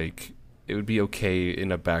 like, it would be okay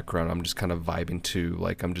in a background. I'm just kind of vibing to,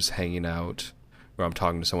 like, I'm just hanging out, or I'm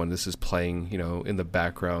talking to someone. This is playing, in the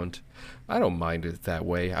background. I don't mind it that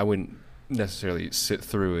way. I wouldn't necessarily sit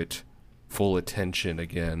through it full attention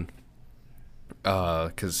again,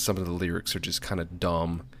 because some of the lyrics are just kind of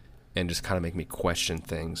dumb and just kind of make me question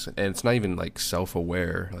things. And it's not even, like,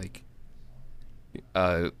 self-aware. Like,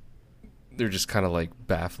 they're just kind of like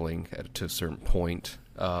baffling to a certain point.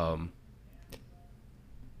 But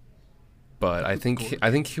I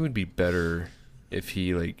think he would be better if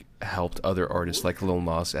he like helped other artists like Lil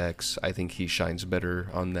Nas X. I think he shines better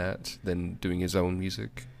on that than doing his own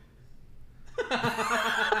music.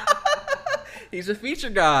 He's a feature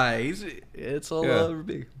guy. It's all over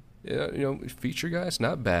me. Yeah, feature guys,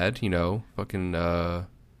 not bad. Fucking.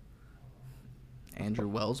 Andrew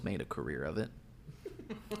Wells made a career of it.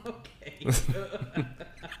 Okay.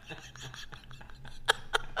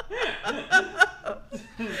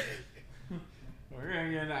 We're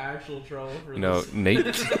gonna get into actual trouble for this.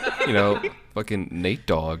 Nate. Fucking Nate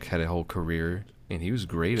Dogg had a whole career, and he was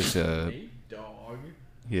great as a. Nate Dogg.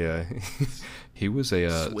 Yeah, he was a.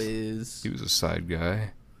 Swizz. He was a side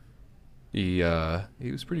guy. He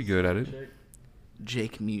was pretty good at it.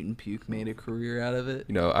 Jake Mutant Puke made a career out of it.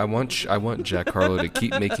 I want Jack Harlow to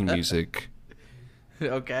keep making music.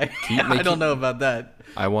 Okay. I don't know about that.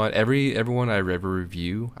 I want everyone I ever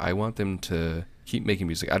review, I want them to keep making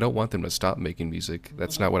music. I don't want them to stop making music.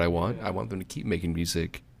 That's not what I want. I want them to keep making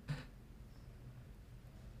music.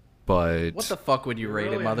 But what the fuck would you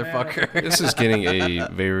rate it, motherfucker? This is getting a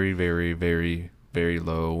very, very, very, very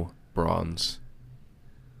low bronze.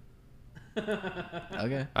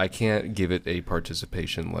 Okay. I can't give it a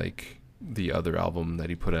participation like the other album that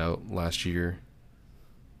he put out last year.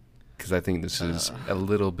 Because I think this is a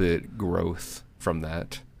little bit growth from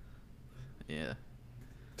that. Yeah.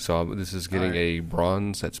 So this is getting a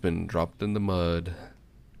bronze that's been dropped in the mud.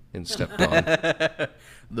 and stepped on.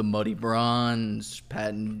 The Muddy Bronze,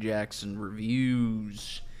 Patton Jackson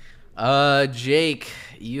reviews. Jake,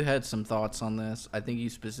 you had some thoughts on this. I think you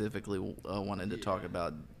specifically wanted to talk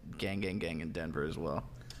about Gang Gang Gang in Denver as well.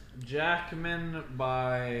 Jackman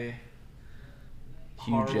by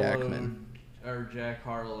Hugh Harlow, Jackman. or Jack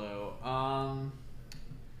Harlow.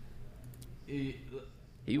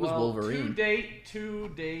 He was Wolverine. To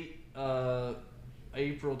date,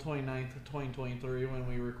 April 29th, 2023, when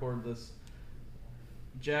we record this,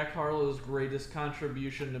 Jack Harlow's greatest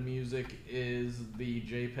contribution to music is the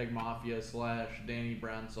JPEG Mafia / Danny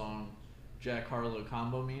Brown song, Jack Harlow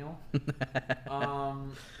Combo Meal.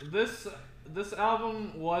 This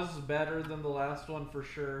album was better than the last one for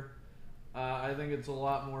sure. I think it's a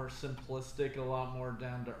lot more simplistic, a lot more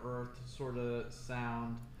down to earth sort of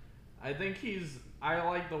sound. I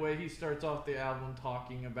like the way he starts off the album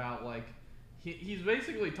talking about, like, he's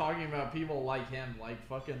basically talking about people like him, like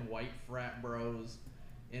fucking white frat bros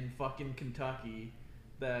in fucking Kentucky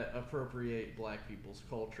that appropriate black people's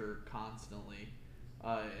culture constantly.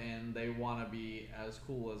 And they want to be as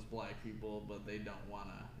cool as black people, but they don't want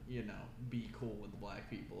to, be cool with black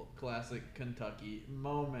people. Classic Kentucky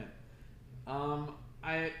moment.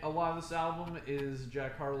 A lot of this album is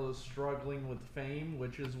Jack Harlow struggling with fame,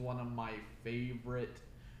 which is one of my favorite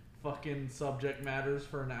fucking subject matters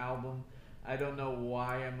for an album. I don't know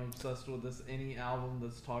why I'm obsessed with this. Any album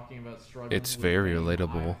that's talking about struggling It's with very fame,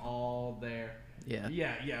 relatable. I'm all there. Yeah.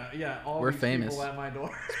 Yeah. All We're these famous. people at my door.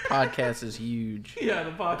 Podcast is huge. Yeah,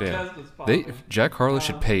 the podcast is popping. Jack Harlow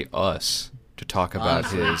should pay us to talk about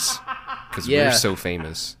honestly. his, because Yeah. we're so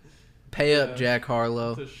famous. Pay up, Jack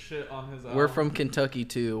Harlow. To shit on his We're album. from Kentucky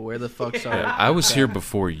too. Where the fuck's our? I was here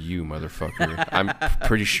before you, motherfucker. I'm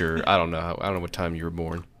pretty sure. I don't know what time you were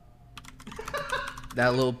born.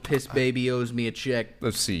 That little piss baby owes me a check.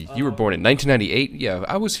 Let's see. You were born in 1998. Yeah,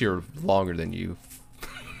 I was here longer than you.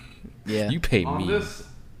 Yeah. You pay on me.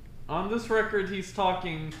 On this record, he's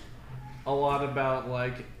talking a lot about,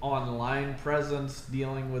 like, online presence,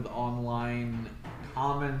 dealing with online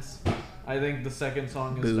comments. I think the second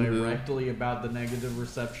song is Boo-hoo. directly about the negative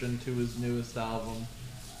reception to his newest album.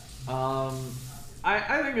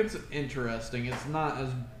 I think it's interesting. It's not as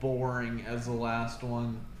boring as the last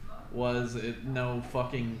one was. No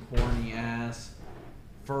fucking corny ass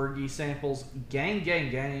Fergie samples. Gang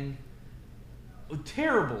Gang Gang.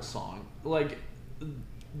 Terrible song. Like,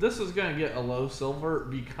 this is gonna get a low silver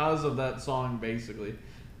because of that song, basically.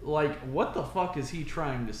 Like, what the fuck is he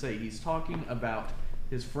trying to say? He's talking about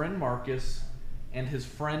his friend Marcus and his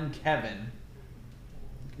friend Kevin.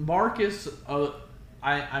 Marcus,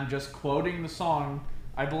 I'm just quoting the song.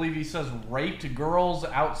 I believe he says raped girls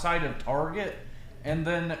outside of Target, and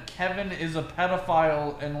then Kevin is a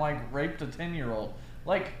pedophile and, like, raped a 10-year-old.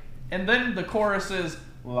 Like, and then the chorus is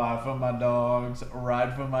lie for my dogs,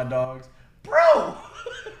 ride for my dogs. Bro,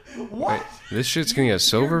 what? Wait, this shit's getting a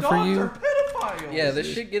silver Your for dogs you? are pedophiles. Yeah,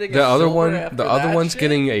 this shit getting The a other silver one, after the other that one's shit?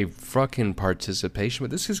 getting a fucking participation,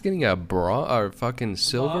 but this is getting a fucking The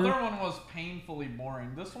silver. other one was painfully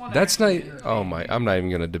boring. This one. That's not. actually Oh entertained my! me. I'm not even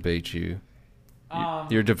gonna debate you. Um,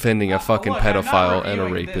 You're defending a fucking look, I'm not pedophile and a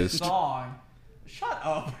reviewing this rapist. song. Shut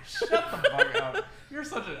up! Shut the fuck up! You're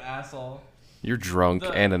such an asshole. You're drunk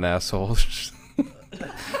and an asshole.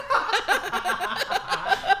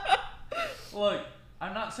 Look,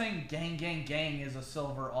 I'm not saying Gang Gang Gang is a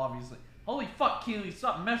silver, obviously. Holy fuck, Keely,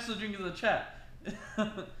 stop messaging to the chat.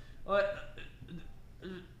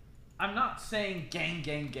 I'm not saying Gang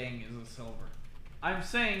Gang Gang is a silver. I'm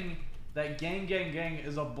saying that Gang Gang Gang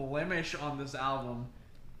is a blemish on this album.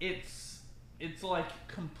 It's like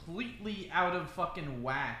completely out of fucking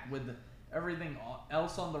whack with everything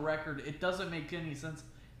else on the record. It doesn't make any sense.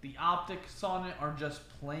 The optics on it are just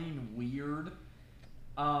plain weird.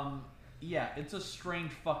 Yeah, it's a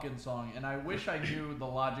strange fucking song, and I wish I knew the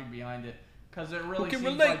logic behind it, because it really seems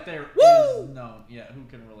like there is no... Yeah, who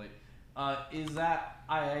can relate? Is that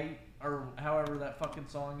I, or however that fucking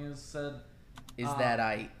song is said? Is that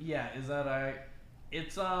I? Yeah, is that I?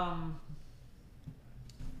 It sounds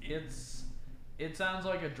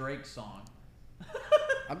like a Drake song.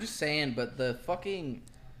 I'm just saying, but the fucking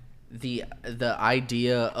the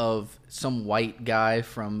idea of some white guy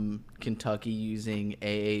from Kentucky using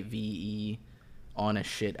AAVE on a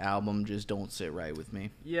shit album just don't sit right with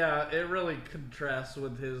me. Yeah, it really contrasts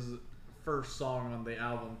with his first song on the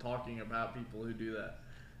album talking about people who do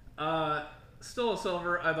that. Still a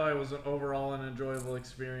silver. I thought it was overall an enjoyable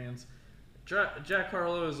experience. Jack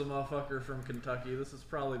Harlow is a motherfucker from Kentucky. This is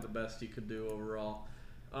probably the best he could do overall.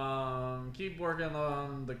 Keep working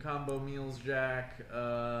on the combo meals, Jack.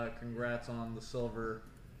 Congrats on the silver.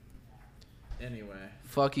 Anyway.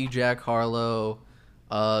 Fuck you, Jack Harlow.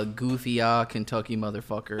 Goofy Kentucky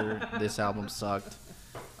motherfucker. This album sucked.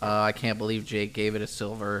 I can't believe Jake gave it a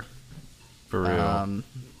silver. For real.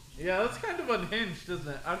 Yeah, that's kind of unhinged, isn't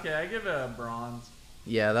it? Okay, I give it a bronze.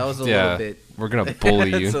 Yeah, that was a little bit. We're gonna bully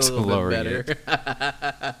you It's a into little bit lowering better. it.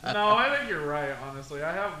 No, I think you're right, honestly.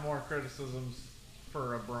 I have more criticisms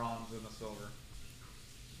for a bronze than a silver.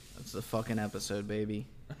 That's the fucking episode, baby.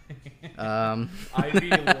 I'd be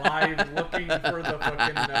live looking for the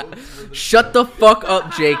fucking notes. For the Shut the fuck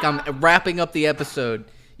up, Jake. I'm wrapping up the episode.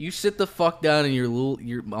 You sit the fuck down in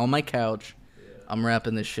you're on my couch. I'm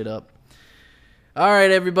wrapping this shit up. All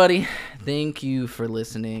right, everybody. Thank you for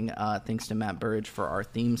listening. Thanks to Matt Burridge for our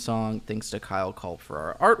theme song. Thanks to Kyle Culp for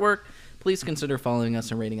our artwork. Please consider following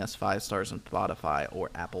us and rating us 5 stars on Spotify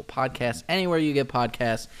or Apple Podcasts. Anywhere you get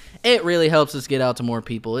podcasts. It really helps us get out to more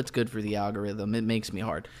people. It's good for the algorithm. It makes me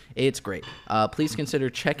hard. It's great. Please consider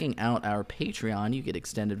checking out our Patreon. You get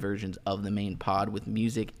extended versions of the main pod with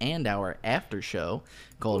music and our after show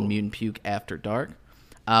called Mutant Puke After Dark.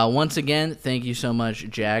 Once again, thank you so much,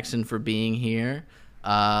 Jackson, for being here.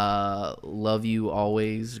 Love you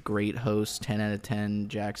always. Great host. 10 out of 10.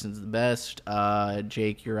 Jackson's the best.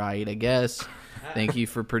 Jake, you're right, I guess. Thank you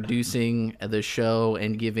for producing the show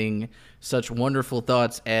and giving such wonderful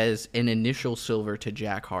thoughts as an initial silver to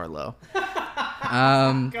Jack Harlow.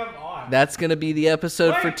 Come on. That's going to be the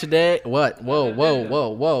episode for today. What? Whoa.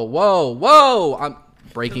 I'm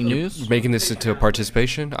breaking news. Making this into a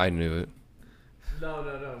participation? I knew it. No.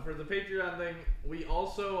 For the Patreon thing, we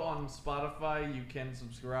also on Spotify, you can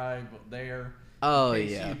subscribe there. Oh, in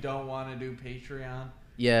case yeah. you don't want to do Patreon.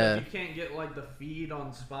 Yeah. But you can't get like the feed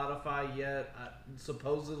on Spotify yet.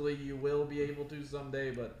 Supposedly you will be able to someday,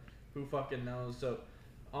 but who fucking knows? So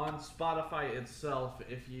on Spotify itself,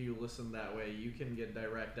 if you listen that way, you can get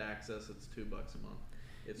direct access. It's $2 a month.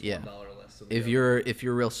 It's $1 less than if you're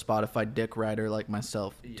a real Spotify dick rider like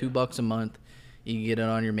myself, $2 a month. You can get it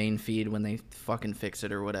on your main feed when they fucking fix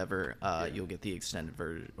it or whatever. You'll get the extended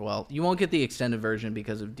version. Well, you won't get the extended version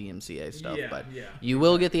because of DMCA stuff, but you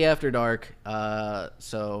will get the After Dark.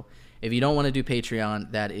 So if you don't want to do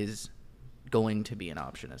Patreon, that is going to be an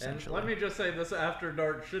option, essentially. And let me just say, this After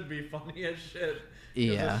Dark should be funny as shit.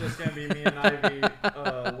 Yeah. It's just going to be me and Ivy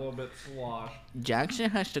a little bit sloshed. Jackson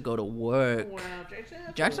has to go to work. Wow,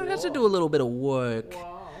 Jackson has to do a little bit of work.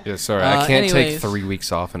 Wow. Yeah, sorry, I can't take anyways. 3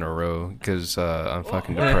 weeks off in a row because I'm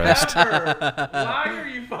fucking depressed. Why are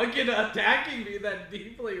you fucking attacking me that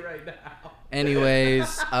deeply right now?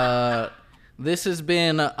 Anyways, this has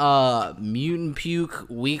been Mutant Puke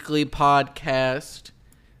Weekly Podcast.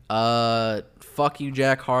 Fuck you,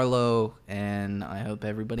 Jack Harlow, and I hope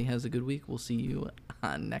everybody has a good week. We'll see you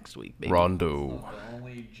next week, baby. Rondo. The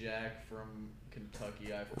only Jack from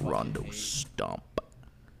Kentucky I fucking Rondo hate. Stomp.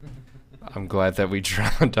 I'm glad that we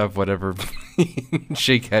drowned up whatever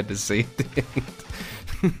Jake had to say at the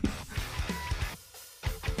end.